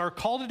followers, are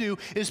called to do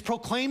is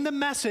proclaim the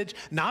message,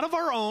 not of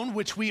our own,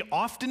 which we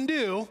often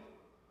do,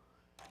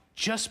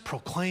 just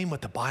proclaim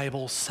what the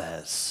Bible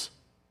says.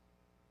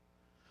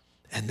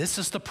 And this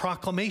is the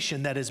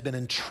proclamation that has been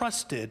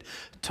entrusted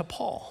to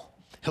Paul.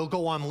 He'll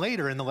go on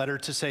later in the letter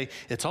to say,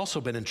 it's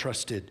also been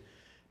entrusted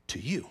to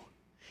you.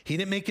 He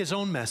didn't make his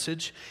own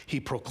message. He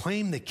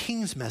proclaimed the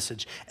king's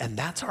message, and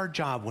that's our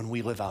job when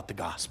we live out the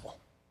gospel.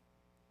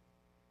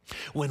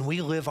 When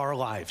we live our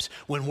lives,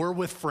 when we're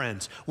with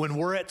friends, when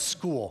we're at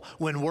school,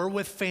 when we're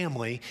with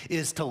family,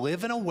 is to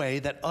live in a way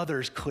that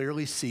others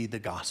clearly see the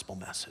gospel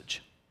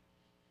message.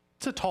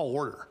 It's a tall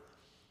order,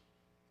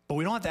 but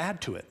we don't have to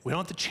add to it. We don't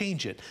have to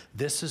change it.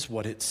 This is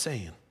what it's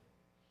saying.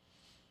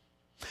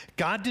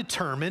 God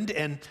determined,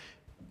 and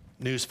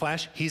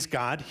newsflash, he's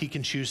God. He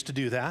can choose to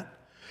do that.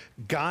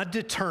 God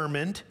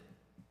determined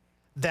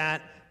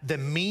that the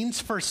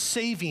means for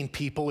saving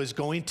people is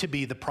going to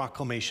be the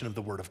proclamation of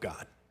the word of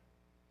God.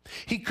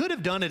 He could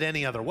have done it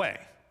any other way,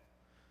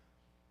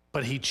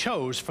 but he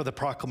chose for the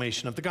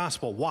proclamation of the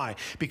gospel. Why?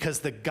 Because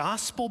the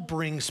gospel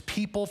brings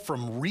people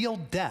from real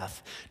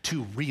death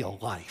to real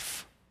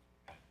life.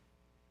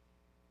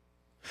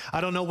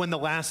 I don't know when the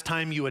last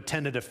time you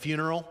attended a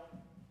funeral.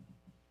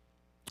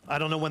 I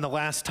don't know when the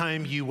last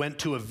time you went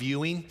to a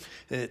viewing.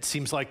 It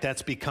seems like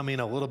that's becoming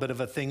a little bit of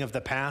a thing of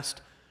the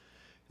past.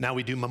 Now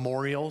we do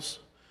memorials.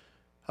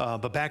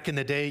 But back in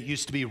the day, it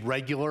used to be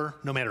regular.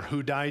 No matter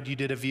who died, you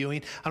did a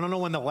viewing. I don't know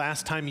when the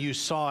last time you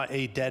saw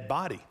a dead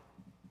body.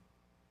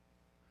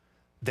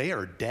 They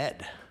are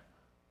dead.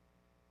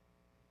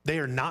 They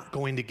are not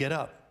going to get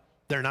up.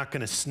 They're not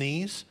going to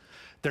sneeze.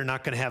 They're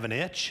not going to have an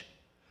itch.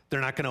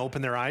 They're not going to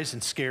open their eyes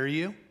and scare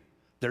you.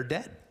 They're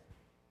dead.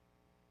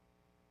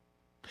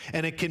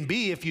 And it can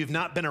be, if you've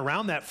not been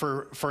around that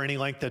for any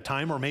length of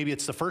time, or maybe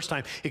it's the first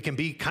time, it can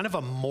be kind of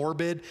a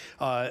morbid,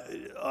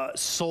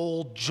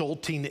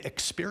 soul-jolting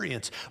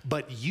experience.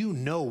 But you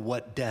know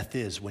what death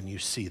is when you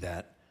see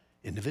that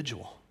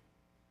individual.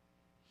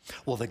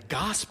 Well, the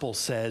gospel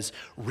says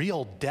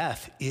real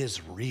death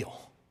is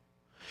real.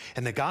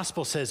 And the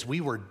gospel says we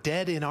were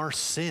dead in our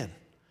sin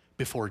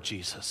before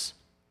Jesus.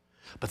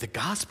 But the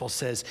gospel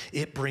says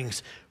it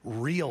brings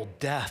real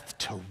death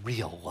to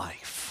real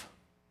life.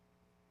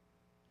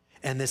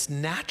 And this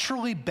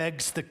naturally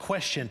begs the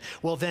question,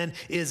 well then,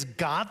 is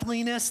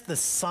godliness the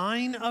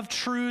sign of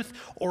truth,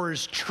 or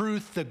is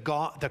truth the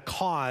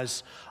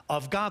cause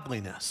of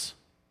godliness?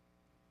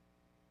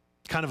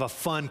 Kind of a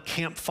fun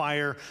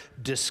campfire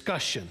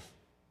discussion.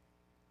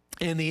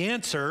 And the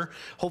answer,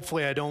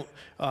 hopefully I don't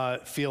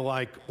feel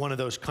like one of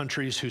those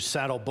countries who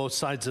saddle both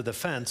sides of the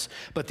fence,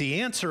 but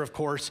the answer, of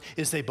course,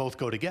 is they both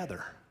go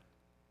together.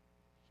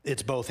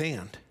 It's both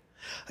and.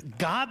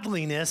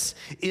 Godliness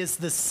is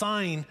the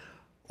sign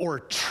or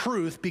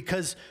truth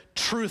because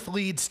truth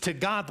leads to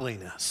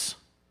godliness.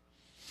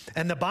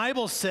 And the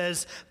Bible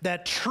says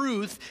that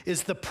truth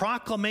is the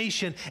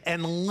proclamation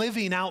and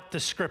living out the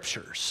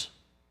scriptures.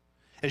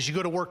 As you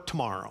go to work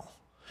tomorrow,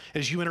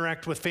 as you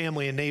interact with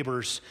family and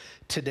neighbors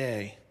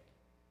today.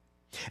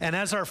 And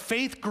as our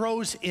faith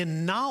grows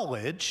in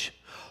knowledge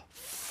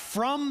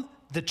from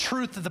the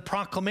truth of the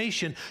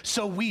proclamation,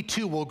 so we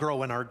too will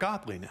grow in our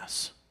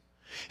godliness.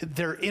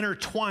 They're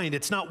intertwined.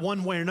 It's not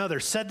one way or another.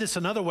 Said this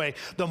another way,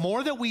 the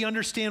more that we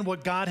understand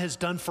what God has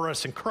done for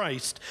us in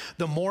Christ,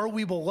 the more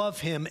we will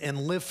love him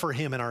and live for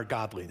him in our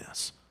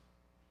godliness.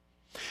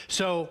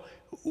 So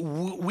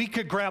we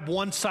could grab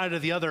one side or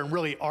the other and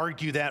really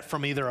argue that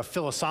from either a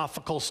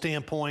philosophical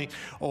standpoint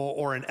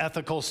or an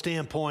ethical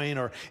standpoint,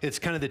 or it's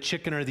kind of the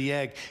chicken or the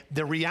egg.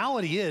 The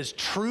reality is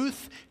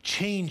truth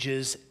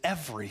changes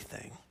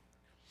everything.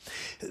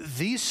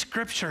 These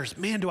scriptures,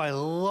 man, do I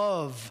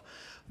love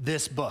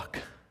this book.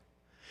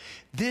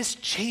 This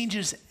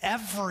changes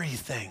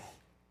everything.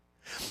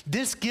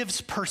 This gives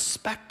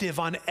perspective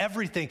on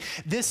everything.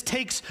 This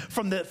takes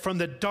from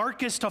the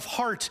darkest of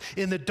hearts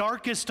in the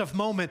darkest of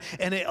moment,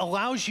 and it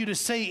allows you to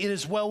say, it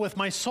is well with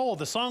my soul,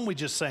 the song we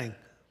just sang.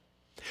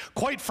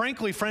 Quite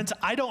frankly, friends,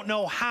 I don't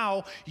know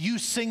how you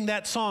sing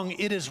that song,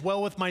 it is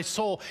well with my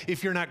soul,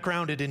 if you're not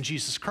grounded in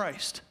Jesus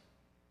Christ.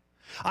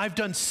 I've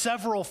done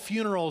several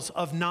funerals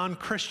of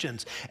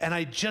non-Christians, and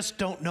I just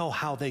don't know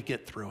how they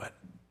get through it.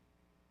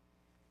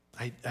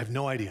 I have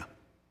no idea.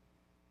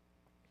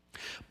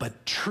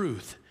 But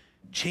truth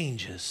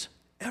changes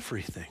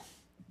everything.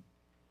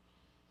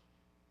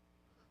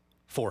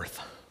 Fourth,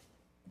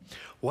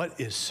 what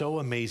is so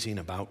amazing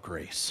about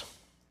grace?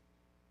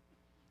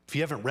 If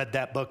you haven't read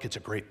that book, it's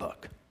a great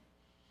book.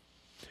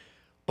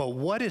 But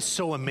what is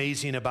so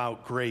amazing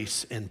about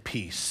grace and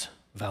peace?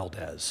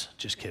 Valdez,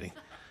 just kidding.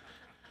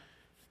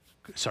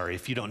 Sorry,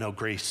 if you don't know,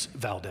 Grace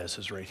Valdez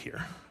is right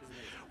here.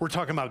 We're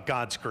talking about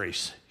God's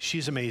grace.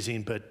 She's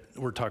amazing, but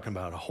we're talking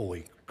about a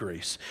holy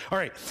grace. All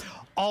right,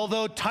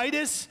 although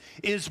Titus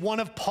is one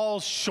of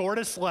Paul's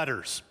shortest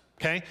letters,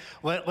 okay?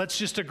 Let's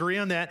just agree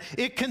on that.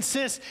 It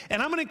consists, and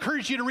I'm gonna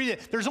encourage you to read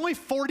it. There's only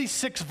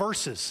 46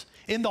 verses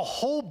in the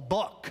whole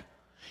book.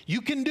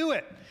 You can do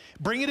it.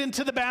 Bring it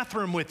into the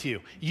bathroom with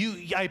you.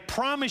 I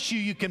promise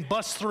you can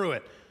bust through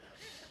it.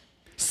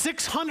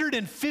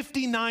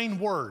 659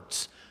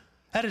 words.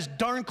 That is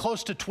darn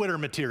close to Twitter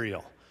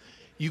material.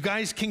 You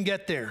guys can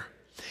get there.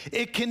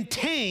 It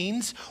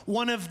contains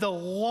one of the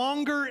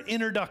longer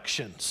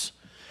introductions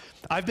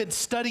I've been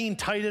studying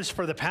Titus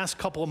for the past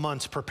couple of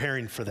months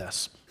preparing for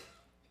this.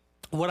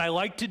 What I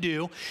like to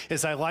do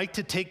is I like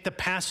to take the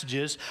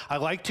passages, I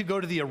like to go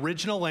to the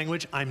original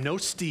language. I'm no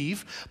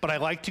Steve, but I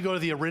like to go to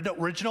the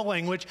original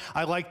language.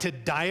 I like to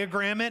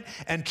diagram it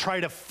and try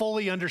to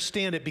fully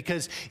understand it,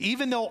 because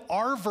even though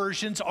our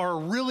versions are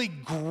really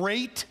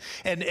great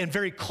and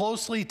very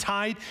closely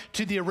tied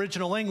to the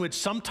original language,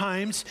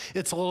 sometimes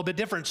it's a little bit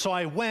different. So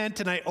I went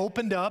and I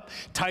opened up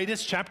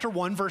Titus chapter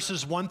 1,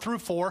 verses 1 through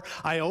 4.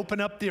 I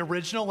opened up the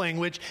original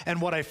language,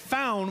 and what I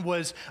found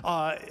was,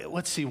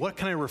 let's see, what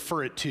can I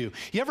refer it to?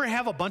 You ever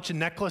have a bunch of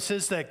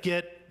necklaces that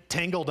get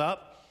tangled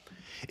up?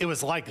 It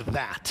was like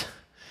that.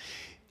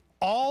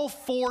 All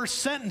 4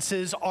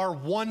 sentences are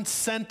one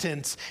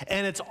sentence,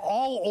 and it's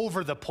all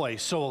over the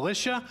place. So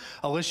Alicia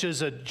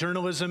is a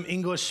journalism,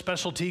 English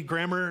specialty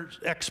grammar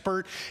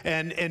expert,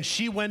 and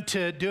she went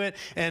to do it,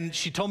 and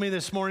she told me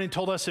this morning,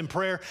 told us in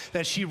prayer,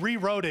 that she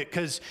rewrote it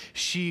because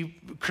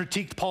she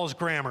critiqued Paul's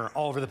grammar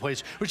all over the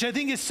place, which I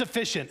think is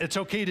sufficient. It's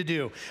okay to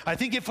do. I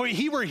think if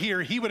he were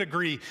here, he would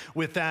agree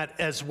with that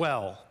as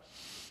well.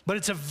 But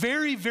it's a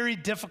very, very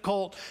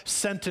difficult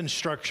sentence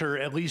structure,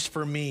 at least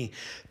for me,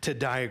 to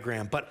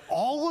diagram. But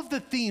all of the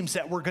themes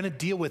that we're going to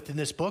deal with in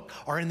this book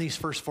are in these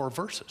first 4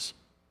 verses.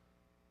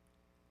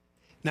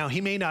 Now, he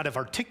may not have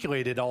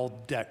articulated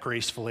all that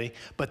gracefully,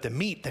 but the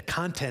meat, the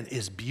content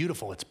is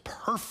beautiful. It's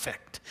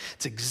perfect.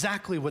 It's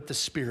exactly what the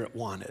Spirit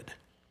wanted.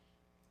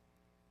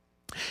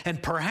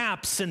 And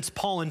perhaps since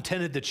Paul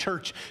intended the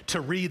church to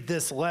read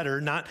this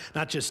letter, not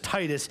just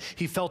Titus,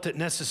 he felt it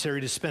necessary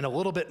to spend a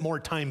little bit more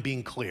time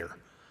being clear.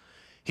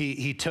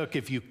 He took,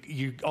 if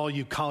all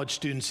you college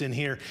students in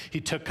here, he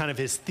took kind of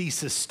his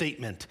thesis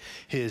statement,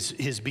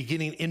 his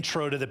beginning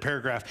intro to the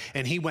paragraph,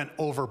 and he went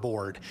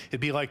overboard. It'd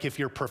be like if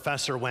your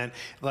professor went,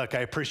 look, I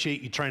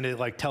appreciate you trying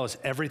to tell us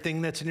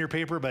everything that's in your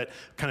paper, but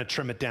kind of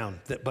trim it down.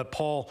 But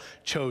Paul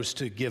chose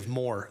to give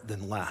more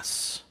than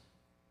less.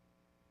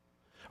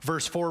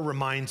 Verse 4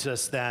 reminds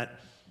us that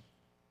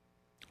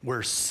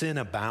where sin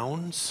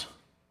abounds,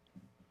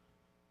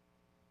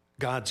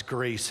 God's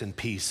grace and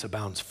peace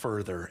abounds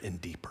further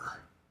and deeper.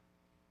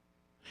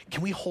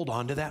 Can we hold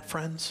on to that,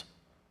 friends?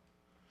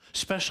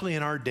 Especially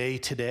in our day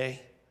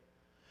today,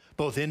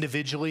 both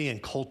individually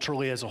and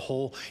culturally as a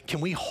whole, can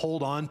we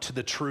hold on to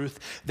the truth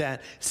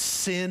that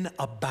sin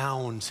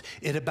abounds?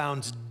 It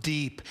abounds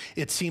deep.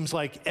 It seems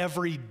like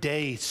every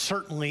day,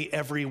 certainly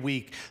every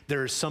week,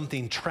 there is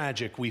something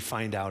tragic we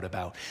find out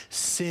about.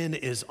 Sin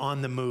is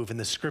on the move, and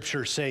the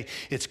scriptures say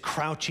it's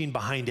crouching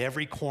behind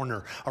every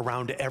corner,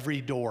 around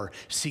every door,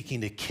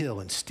 seeking to kill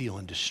and steal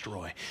and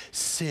destroy.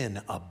 Sin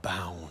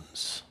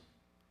abounds.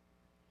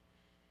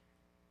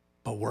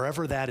 But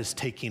wherever that is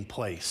taking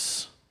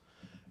place,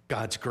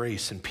 God's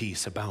grace and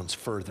peace abounds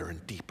further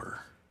and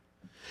deeper.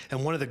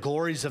 And one of the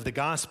glories of the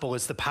gospel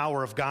is the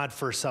power of God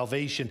for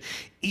salvation,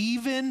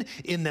 even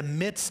in the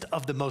midst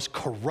of the most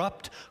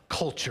corrupt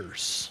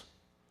cultures.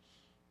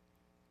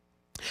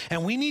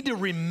 And we need to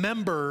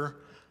remember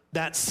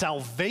that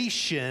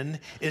salvation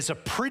is a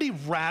pretty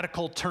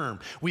radical term.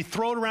 We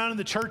throw it around in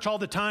the church all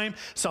the time.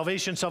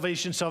 Salvation,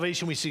 salvation,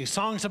 salvation. We sing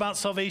songs about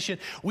salvation.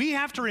 We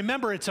have to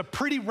remember it's a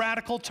pretty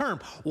radical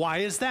term. Why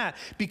is that?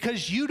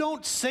 Because you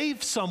don't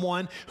save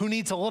someone who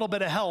needs a little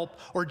bit of help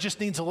or just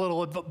needs a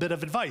little bit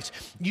of advice.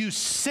 You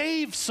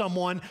save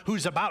someone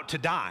who's about to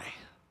die.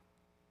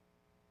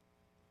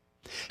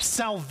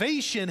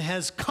 Salvation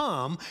has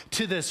come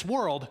to this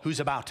world who's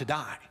about to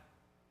die.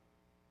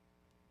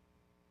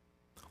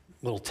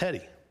 Little Teddy,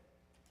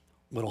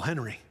 little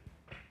Henry,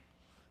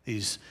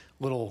 these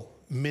little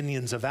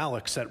minions of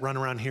Alex that run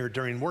around here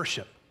during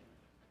worship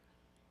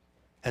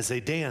as they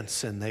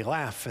dance and they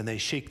laugh and they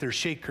shake their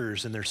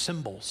shakers and their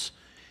cymbals.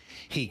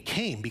 He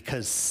came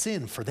because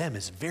sin for them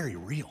is very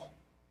real.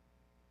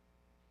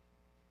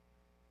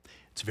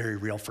 It's very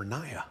real for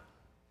Naya.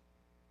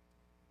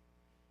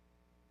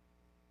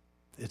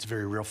 It's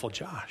very real for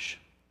Josh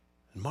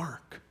and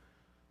Mark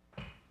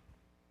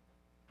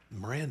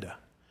and Miranda.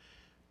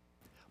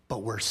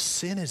 But where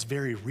sin is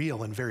very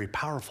real and very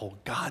powerful,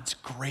 God's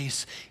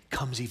grace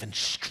comes even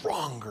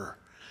stronger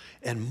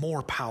and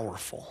more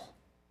powerful.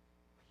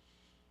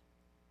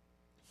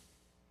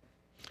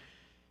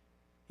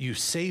 You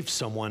save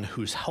someone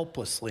who's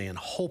helplessly and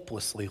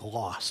hopelessly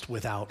lost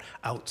without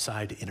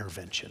outside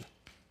intervention.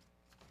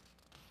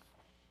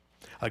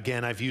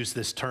 Again, I've used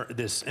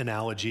this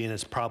analogy, and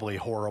it's probably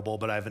horrible,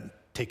 but I haven't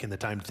taken the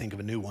time to think of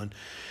a new one.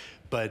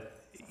 But,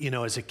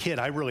 as a kid,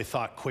 I really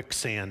thought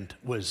quicksand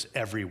was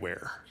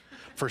everywhere.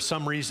 For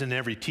some reason,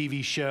 every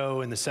TV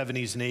show in the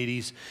 70s and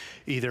 80s,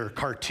 either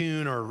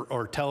cartoon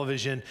or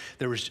television,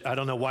 there was, I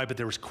don't know why, but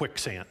there was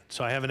quicksand.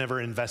 So I haven't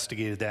ever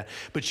investigated that.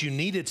 But you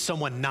needed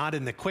someone not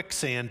in the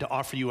quicksand to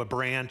offer you a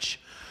branch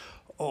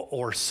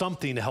or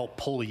something to help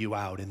pull you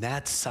out, and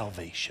that's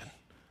salvation.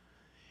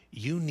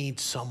 You need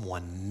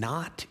someone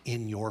not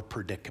in your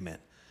predicament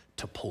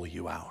to pull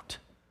you out,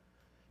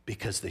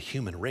 because the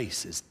human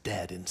race is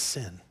dead in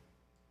sin.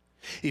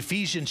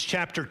 Ephesians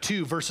chapter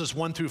 2, verses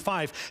 1 through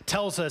 5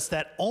 tells us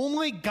that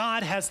only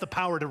God has the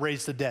power to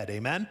raise the dead,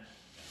 amen?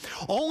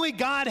 Only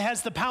God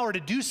has the power to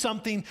do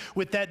something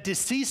with that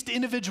deceased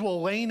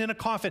individual laying in a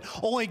coffin.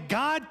 Only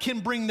God can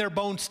bring their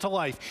bones to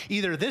life,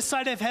 either this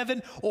side of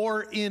heaven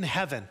or in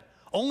heaven.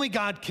 Only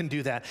God can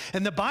do that.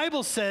 And the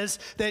Bible says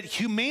that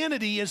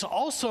humanity is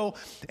also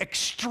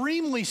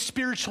extremely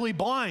spiritually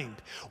blind.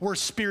 We're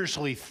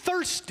spiritually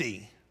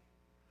thirsty,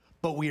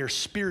 but we are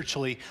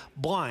spiritually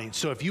blind.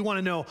 So if you want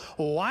to know,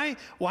 well,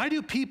 why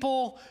do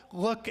people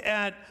look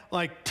at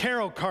like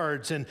tarot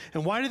cards and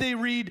why do they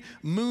read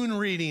moon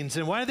readings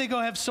and why do they go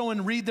have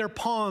someone read their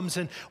palms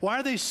and why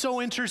are they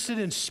so interested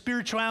in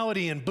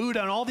spirituality and Buddha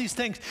and all these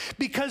things?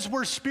 Because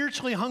we're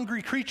spiritually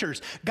hungry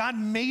creatures. God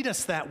made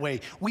us that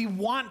way. We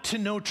want to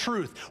know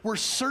truth. We're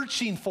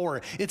searching for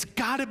it. It's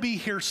got to be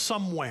here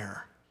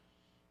somewhere.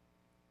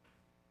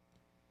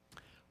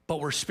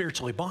 But we're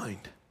spiritually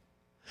blind.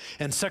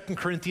 And 2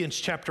 Corinthians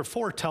chapter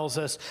 4 tells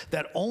us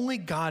that only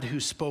God who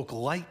spoke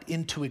light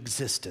into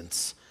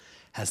existence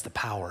has the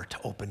power to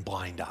open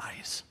blind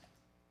eyes.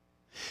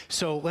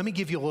 So let me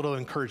give you a little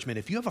encouragement.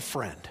 If you have a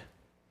friend,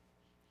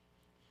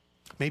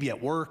 maybe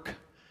at work,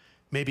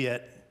 maybe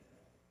at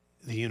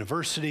the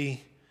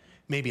university,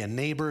 maybe a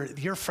neighbor,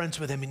 you're friends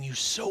with them and you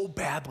so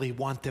badly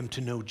want them to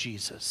know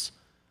Jesus,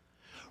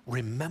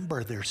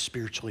 remember they're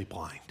spiritually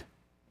blind.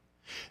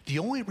 The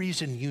only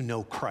reason you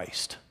know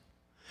Christ,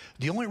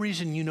 the only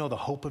reason you know the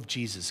hope of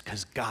Jesus is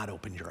because God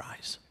opened your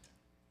eyes.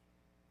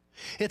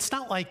 It's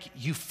not like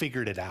you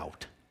figured it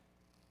out.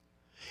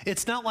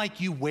 It's not like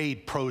you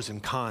weighed pros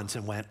and cons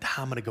and went,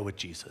 I'm going to go with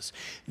Jesus.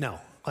 No,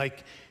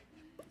 like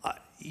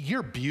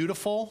you're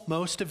beautiful,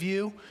 most of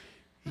you.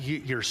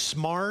 You're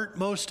smart,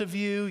 most of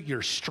you.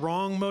 You're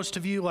strong, most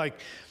of you.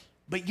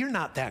 But you're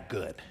not that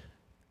good.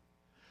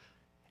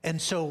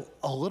 And so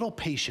a little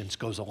patience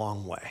goes a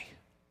long way.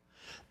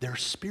 They're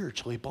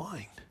spiritually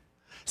blind.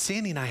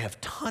 Sandy and I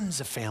have tons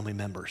of family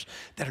members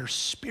that are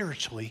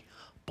spiritually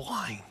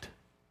blind.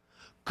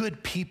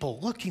 Good people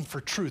looking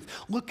for truth,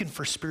 looking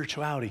for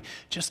spirituality,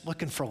 just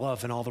looking for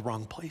love in all the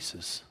wrong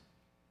places.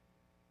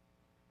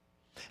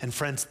 And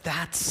friends,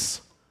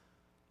 that's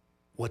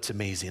what's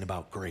amazing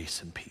about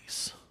grace and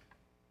peace.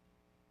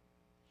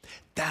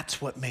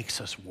 That's what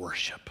makes us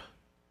worship.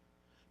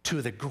 Two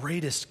of the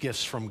greatest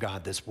gifts from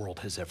God this world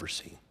has ever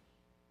seen.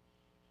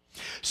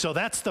 So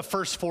that's the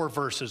first 4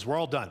 verses. We're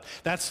all done.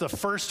 That's the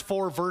first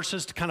 4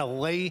 verses to kind of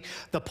lay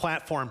the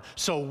platform.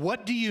 So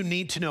what do you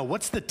need to know?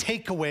 What's the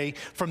takeaway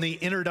from the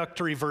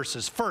introductory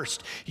verses?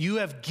 First, you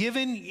have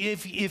given,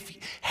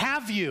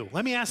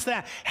 let me ask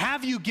that,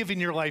 have you given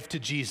your life to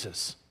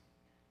Jesus?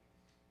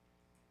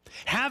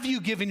 Have you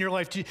given your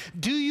life to,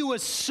 do you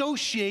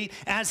associate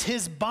as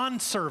his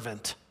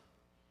bondservant?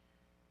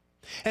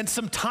 And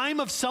some time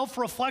of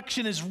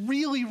self-reflection is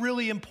really,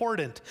 really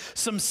important.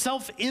 Some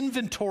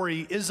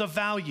self-inventory is of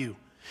value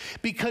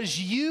because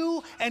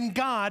you and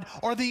God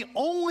are the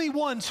only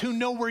ones who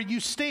know where you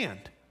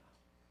stand.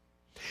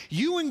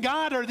 You and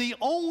God are the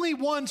only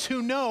ones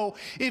who know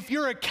if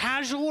you're a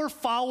casual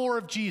follower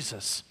of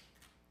Jesus,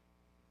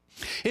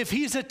 if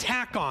he's a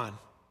tack-on,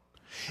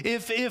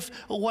 if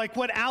like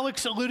what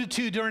Alex alluded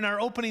to during our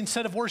opening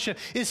set of worship,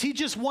 is he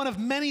just one of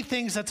many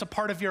things that's a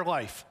part of your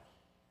life?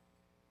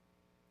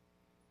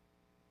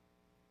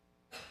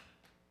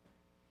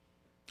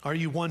 Are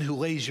you one who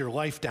lays your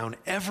life down,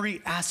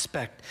 every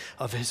aspect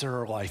of his or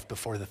her life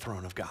before the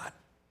throne of God?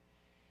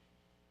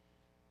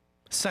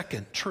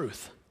 Second,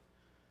 truth.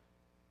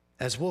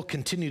 As we'll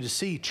continue to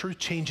see, truth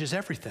changes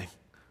everything.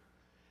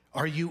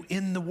 Are you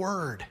in the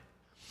Word?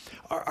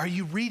 Are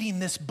you reading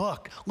this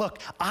book? Look,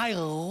 I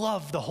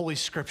love the Holy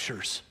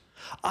Scriptures.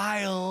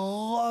 I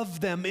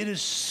love them. It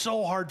is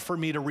so hard for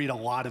me to read a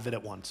lot of it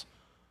at once.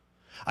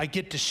 I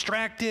get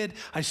distracted.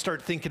 I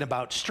start thinking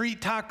about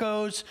street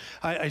tacos.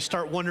 I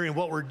start wondering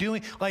what we're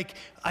doing.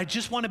 I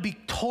just want to be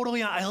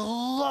totally honest. I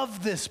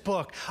love this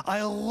book.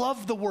 I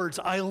love the words.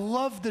 I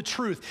love the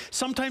truth.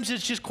 Sometimes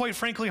it's just quite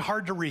frankly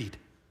hard to read.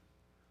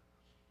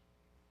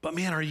 But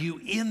man, are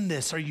you in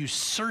this? Are you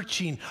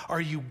searching?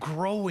 Are you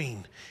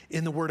growing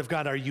in the Word of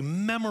God? Are you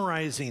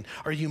memorizing?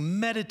 Are you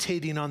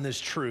meditating on this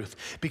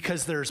truth?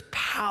 Because there's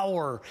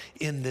power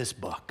in this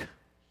book,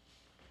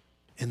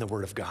 in the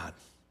Word of God.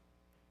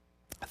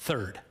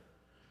 Third,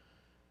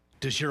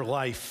 does your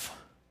life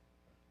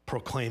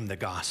proclaim the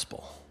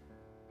gospel?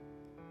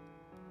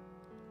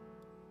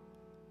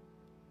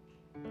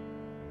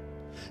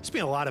 There's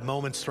been a lot of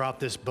moments throughout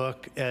this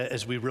book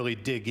as we really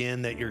dig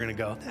in that you're going to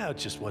go, it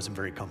just wasn't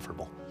very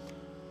comfortable.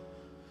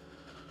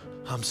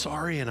 I'm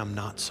sorry and I'm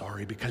not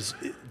sorry because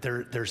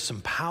there's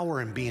some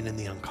power in being in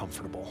the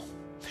uncomfortable.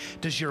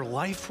 Does your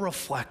life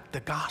reflect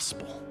the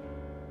gospel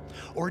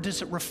or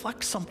does it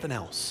reflect something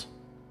else?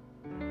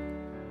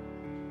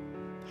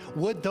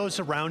 Would those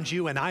around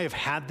you, and I have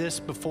had this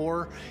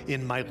before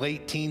in my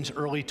late teens,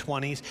 early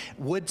 20s,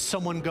 would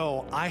someone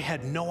go, I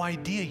had no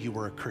idea you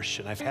were a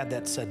Christian. I've had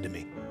that said to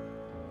me.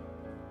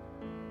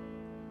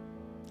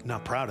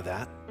 Not proud of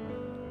that,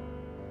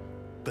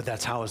 but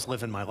that's how I was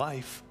living my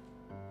life.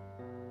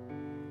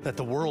 That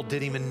the world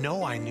didn't even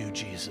know I knew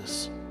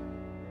Jesus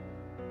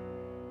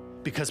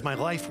because my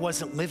life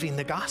wasn't living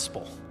the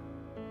gospel.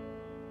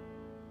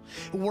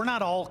 We're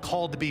not all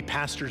called to be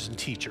pastors and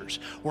teachers.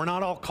 We're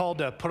not all called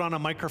to put on a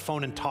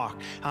microphone and talk.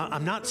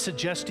 I'm not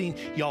suggesting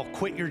y'all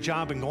quit your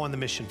job and go on the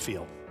mission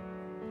field.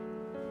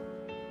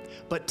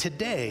 But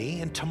today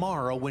and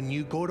tomorrow, when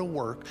you go to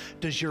work,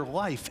 does your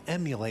life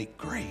emulate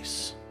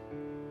grace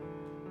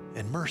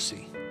and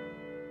mercy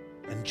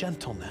and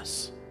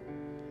gentleness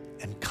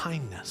and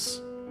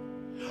kindness?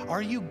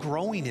 Are you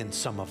growing in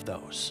some of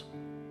those?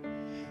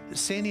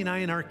 Sandy and I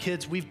and our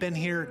kids, we've been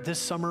here this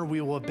summer. We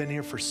will have been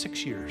here for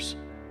 6 years.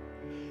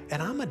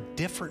 And I'm a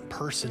different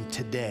person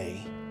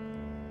today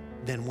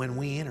than when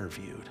we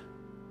interviewed.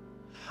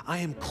 I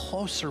am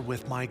closer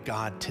with my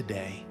God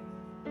today.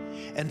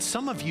 And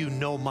some of you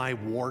know my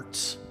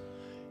warts,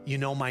 you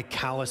know my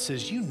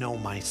calluses, you know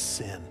my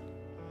sin.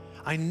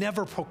 I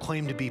never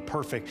proclaim to be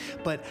perfect,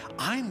 but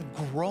I'm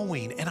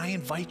growing, and I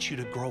invite you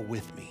to grow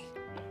with me.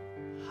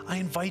 I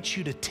invite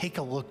you to take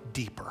a look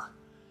deeper,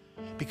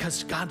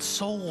 because God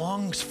so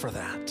longs for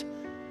that,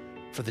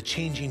 for the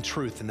changing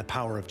truth and the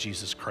power of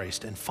Jesus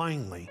Christ. And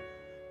finally,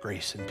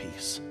 grace and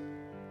peace.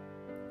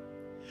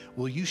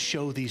 Will you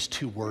show these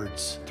two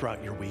words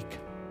throughout your week?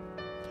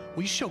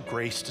 Will you show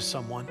grace to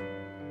someone?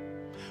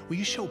 Will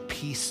you show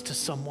peace to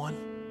someone?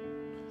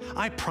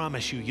 I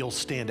promise you, you'll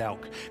stand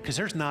out, because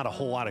there's not a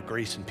whole lot of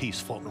grace and peace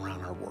floating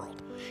around our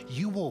world.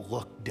 You will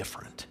look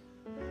different,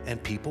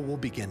 and people will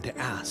begin to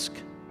ask,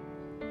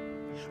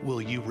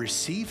 will you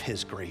receive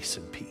his grace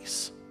and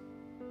peace?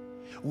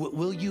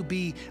 Will you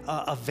be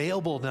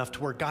available enough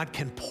to where God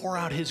can pour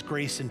out his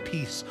grace and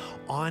peace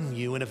on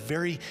you in a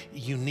very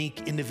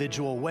unique,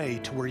 individual way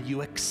to where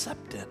you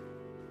accept it?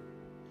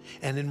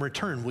 And in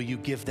return, will you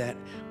give that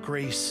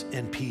grace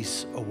and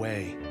peace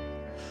away?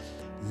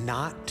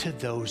 Not to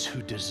those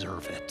who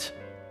deserve it,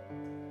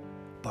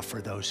 but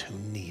for those who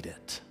need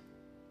it.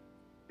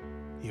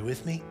 You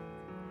with me?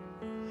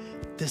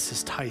 This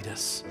is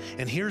Titus.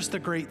 And here's the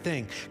great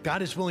thing.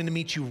 God is willing to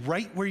meet you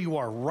right where you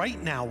are,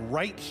 right now,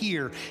 right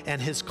here.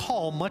 And his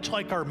call, much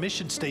like our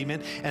mission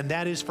statement, and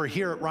that is for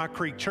here at Rock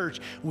Creek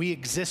Church, we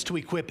exist to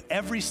equip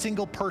every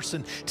single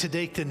person to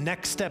take the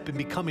next step in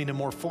becoming a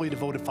more fully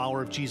devoted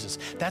follower of Jesus.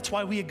 That's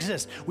why we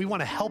exist. We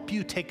want to help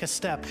you take a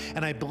step.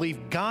 And I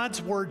believe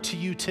God's word to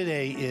you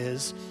today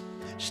is,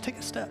 just take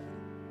a step.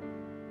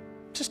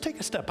 Just take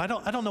a step. I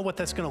don't know what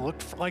that's going to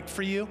look like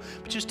for you,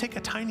 but just take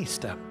a tiny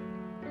step.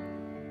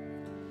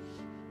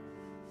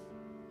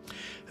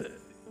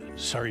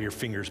 Sorry, your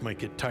fingers might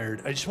get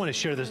tired. I just want to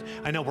share this.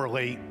 I know we're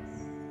late.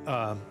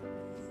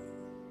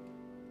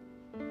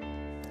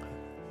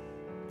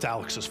 It's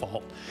Alex's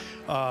fault.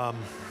 I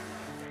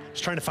was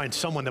trying to find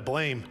someone to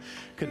blame.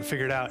 Couldn't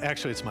figure it out.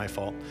 Actually, it's my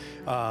fault.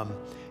 I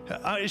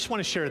just want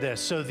to share this.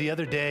 So the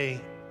other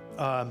day,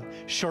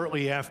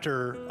 shortly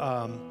after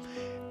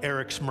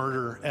Eric's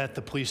murder at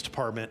the police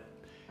department,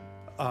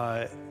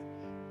 it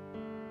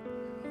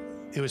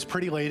was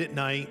pretty late at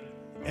night,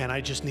 and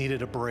I just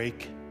needed a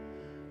break.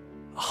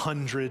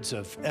 Hundreds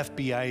of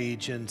FBI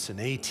agents and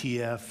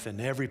ATF and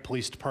every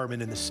police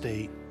department in the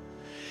state.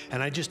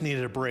 And I just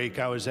needed a break.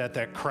 I was at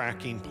that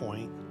cracking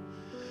point.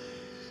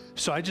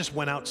 So I just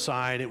went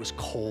outside. It was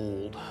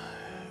cold.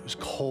 It was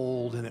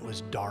cold and it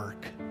was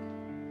dark.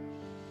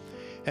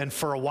 And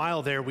for a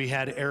while there, we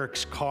had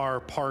Eric's car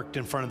parked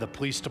in front of the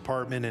police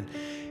department,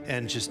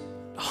 and just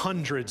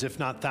hundreds, if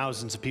not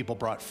thousands of people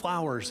brought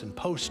flowers and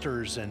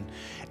posters and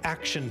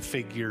action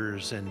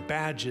figures and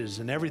badges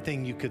and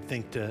everything you could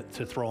think to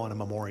throw on a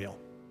memorial.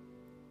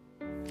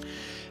 And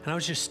I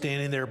was just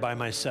standing there by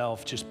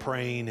myself, just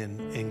praying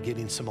and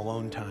getting some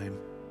alone time.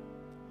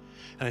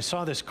 And I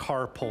saw this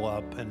car pull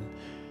up, and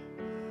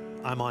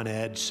I'm on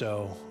edge,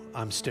 so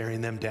I'm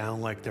staring them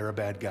down like they're a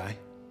bad guy.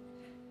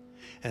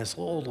 And this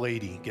little old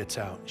lady gets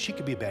out. She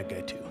could be a bad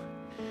guy too.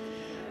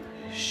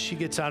 She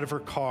gets out of her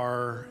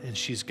car, and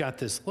she's got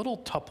this little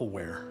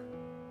Tupperware,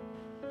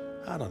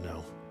 I don't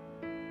know,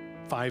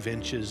 5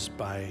 inches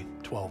by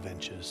 12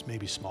 inches,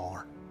 maybe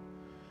smaller.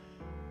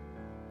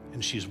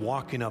 And she's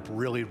walking up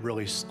really,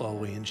 really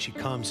slowly, and she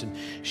comes and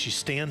she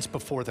stands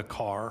before the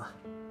car,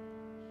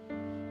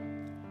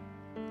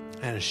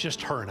 and it's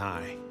just her and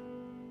I.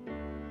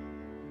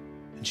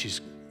 And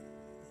she's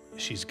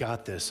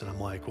got this, and I'm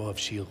like, well, if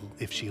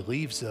she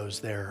leaves those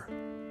there,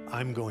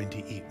 I'm going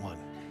to eat one.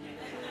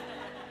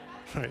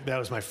 Right, that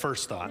was my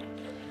first thought.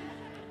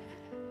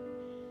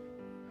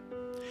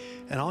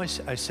 And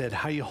I said,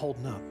 how you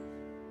holding up?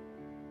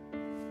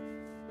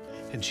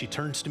 And she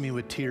turns to me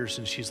with tears,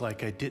 and she's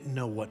like, I didn't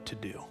know what to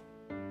do.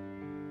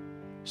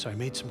 So I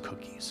made some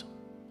cookies.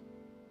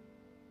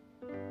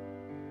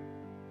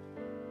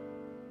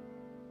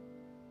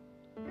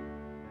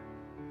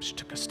 She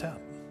took a step.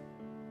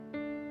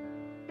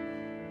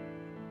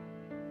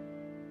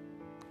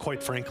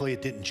 Quite frankly,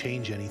 it didn't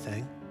change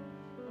anything.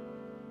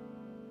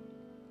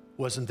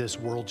 Wasn't this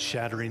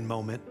world-shattering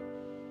moment,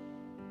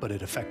 but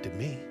it affected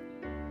me.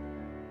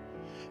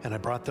 And I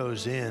brought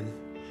those in,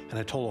 and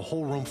I told a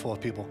whole room full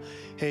of people,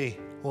 hey,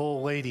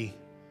 little lady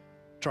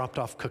dropped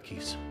off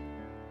cookies.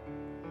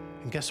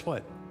 And guess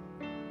what?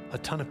 A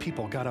ton of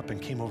people got up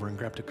and came over and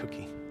grabbed a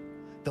cookie.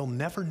 They'll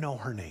never know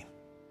her name.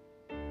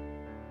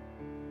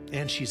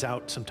 And she's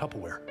out some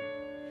Tupperware.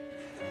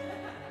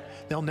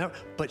 They'll never,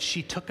 but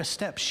she took a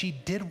step. She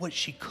did what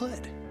she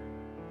could.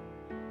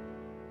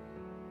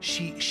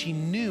 She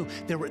knew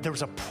there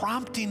was a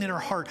prompting in her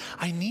heart.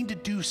 I need to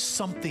do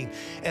something.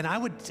 And I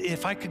would,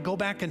 if I could go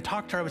back and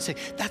talk to her, I would say,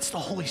 that's the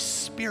Holy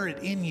Spirit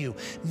in you,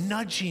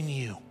 nudging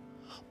you,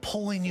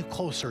 pulling you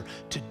closer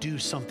to do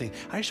something.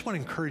 I just want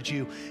to encourage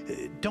you,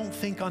 don't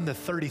think on the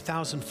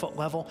 30,000 foot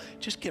level.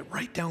 Just get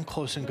right down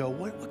close and go,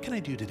 what can I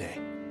do today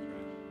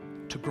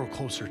to grow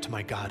closer to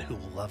my God who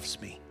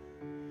loves me?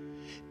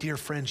 Dear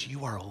friends,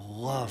 you are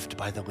loved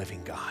by the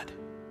living God.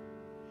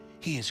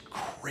 He is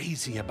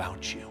crazy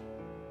about you.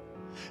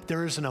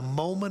 There isn't a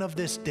moment of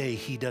this day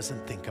he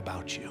doesn't think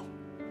about you,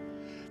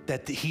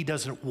 that he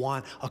doesn't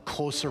want a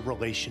closer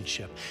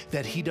relationship,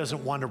 that he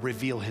doesn't want to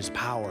reveal his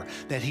power,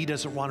 that he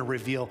doesn't want to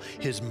reveal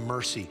his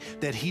mercy,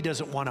 that he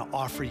doesn't want to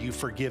offer you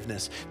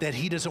forgiveness, that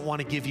he doesn't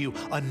want to give you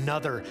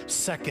another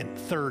second,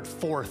 third,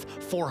 fourth,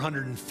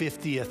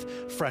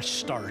 450th fresh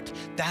start.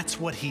 That's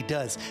what he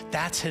does.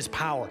 That's his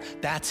power.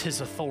 That's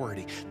his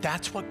authority.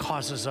 That's what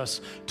causes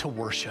us to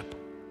worship.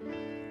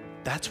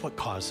 That's what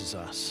causes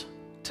us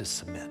to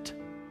submit.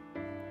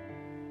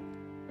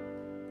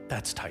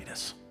 That's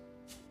Titus.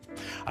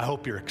 I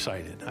hope you're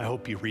excited. I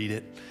hope you read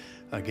it.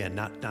 Again,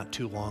 not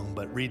too long,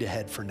 but read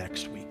ahead for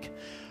next week.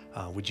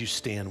 Would you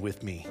stand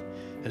with me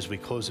as we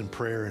close in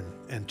prayer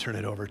and turn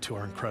it over to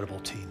our incredible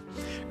team?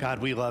 God,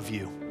 we love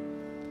you.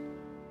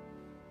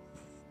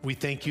 We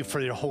thank you for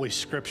your holy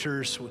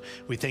scriptures.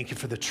 We thank you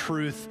for the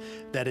truth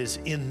that is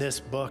in this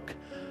book,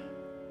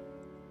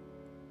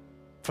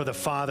 for the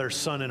Father,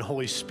 Son, and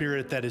Holy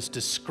Spirit that is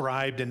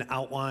described and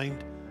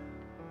outlined,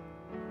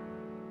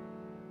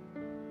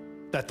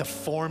 that the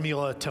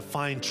formula to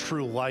find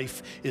true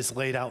life is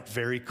laid out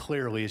very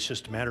clearly. It's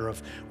just a matter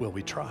of, will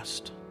we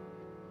trust?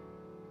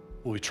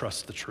 Will we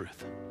trust the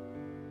truth?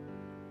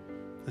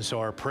 And so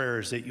our prayer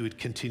is that you would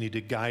continue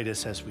to guide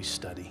us as we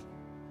study,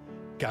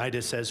 guide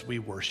us as we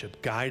worship,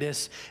 guide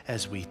us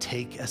as we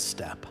take a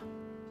step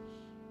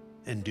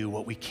and do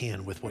what we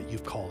can with what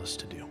you've called us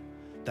to do.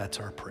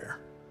 That's our prayer.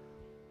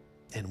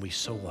 And we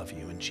so love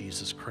you in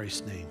Jesus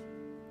Christ's name.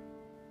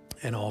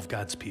 And all of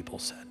God's people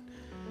said,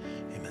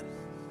 amen.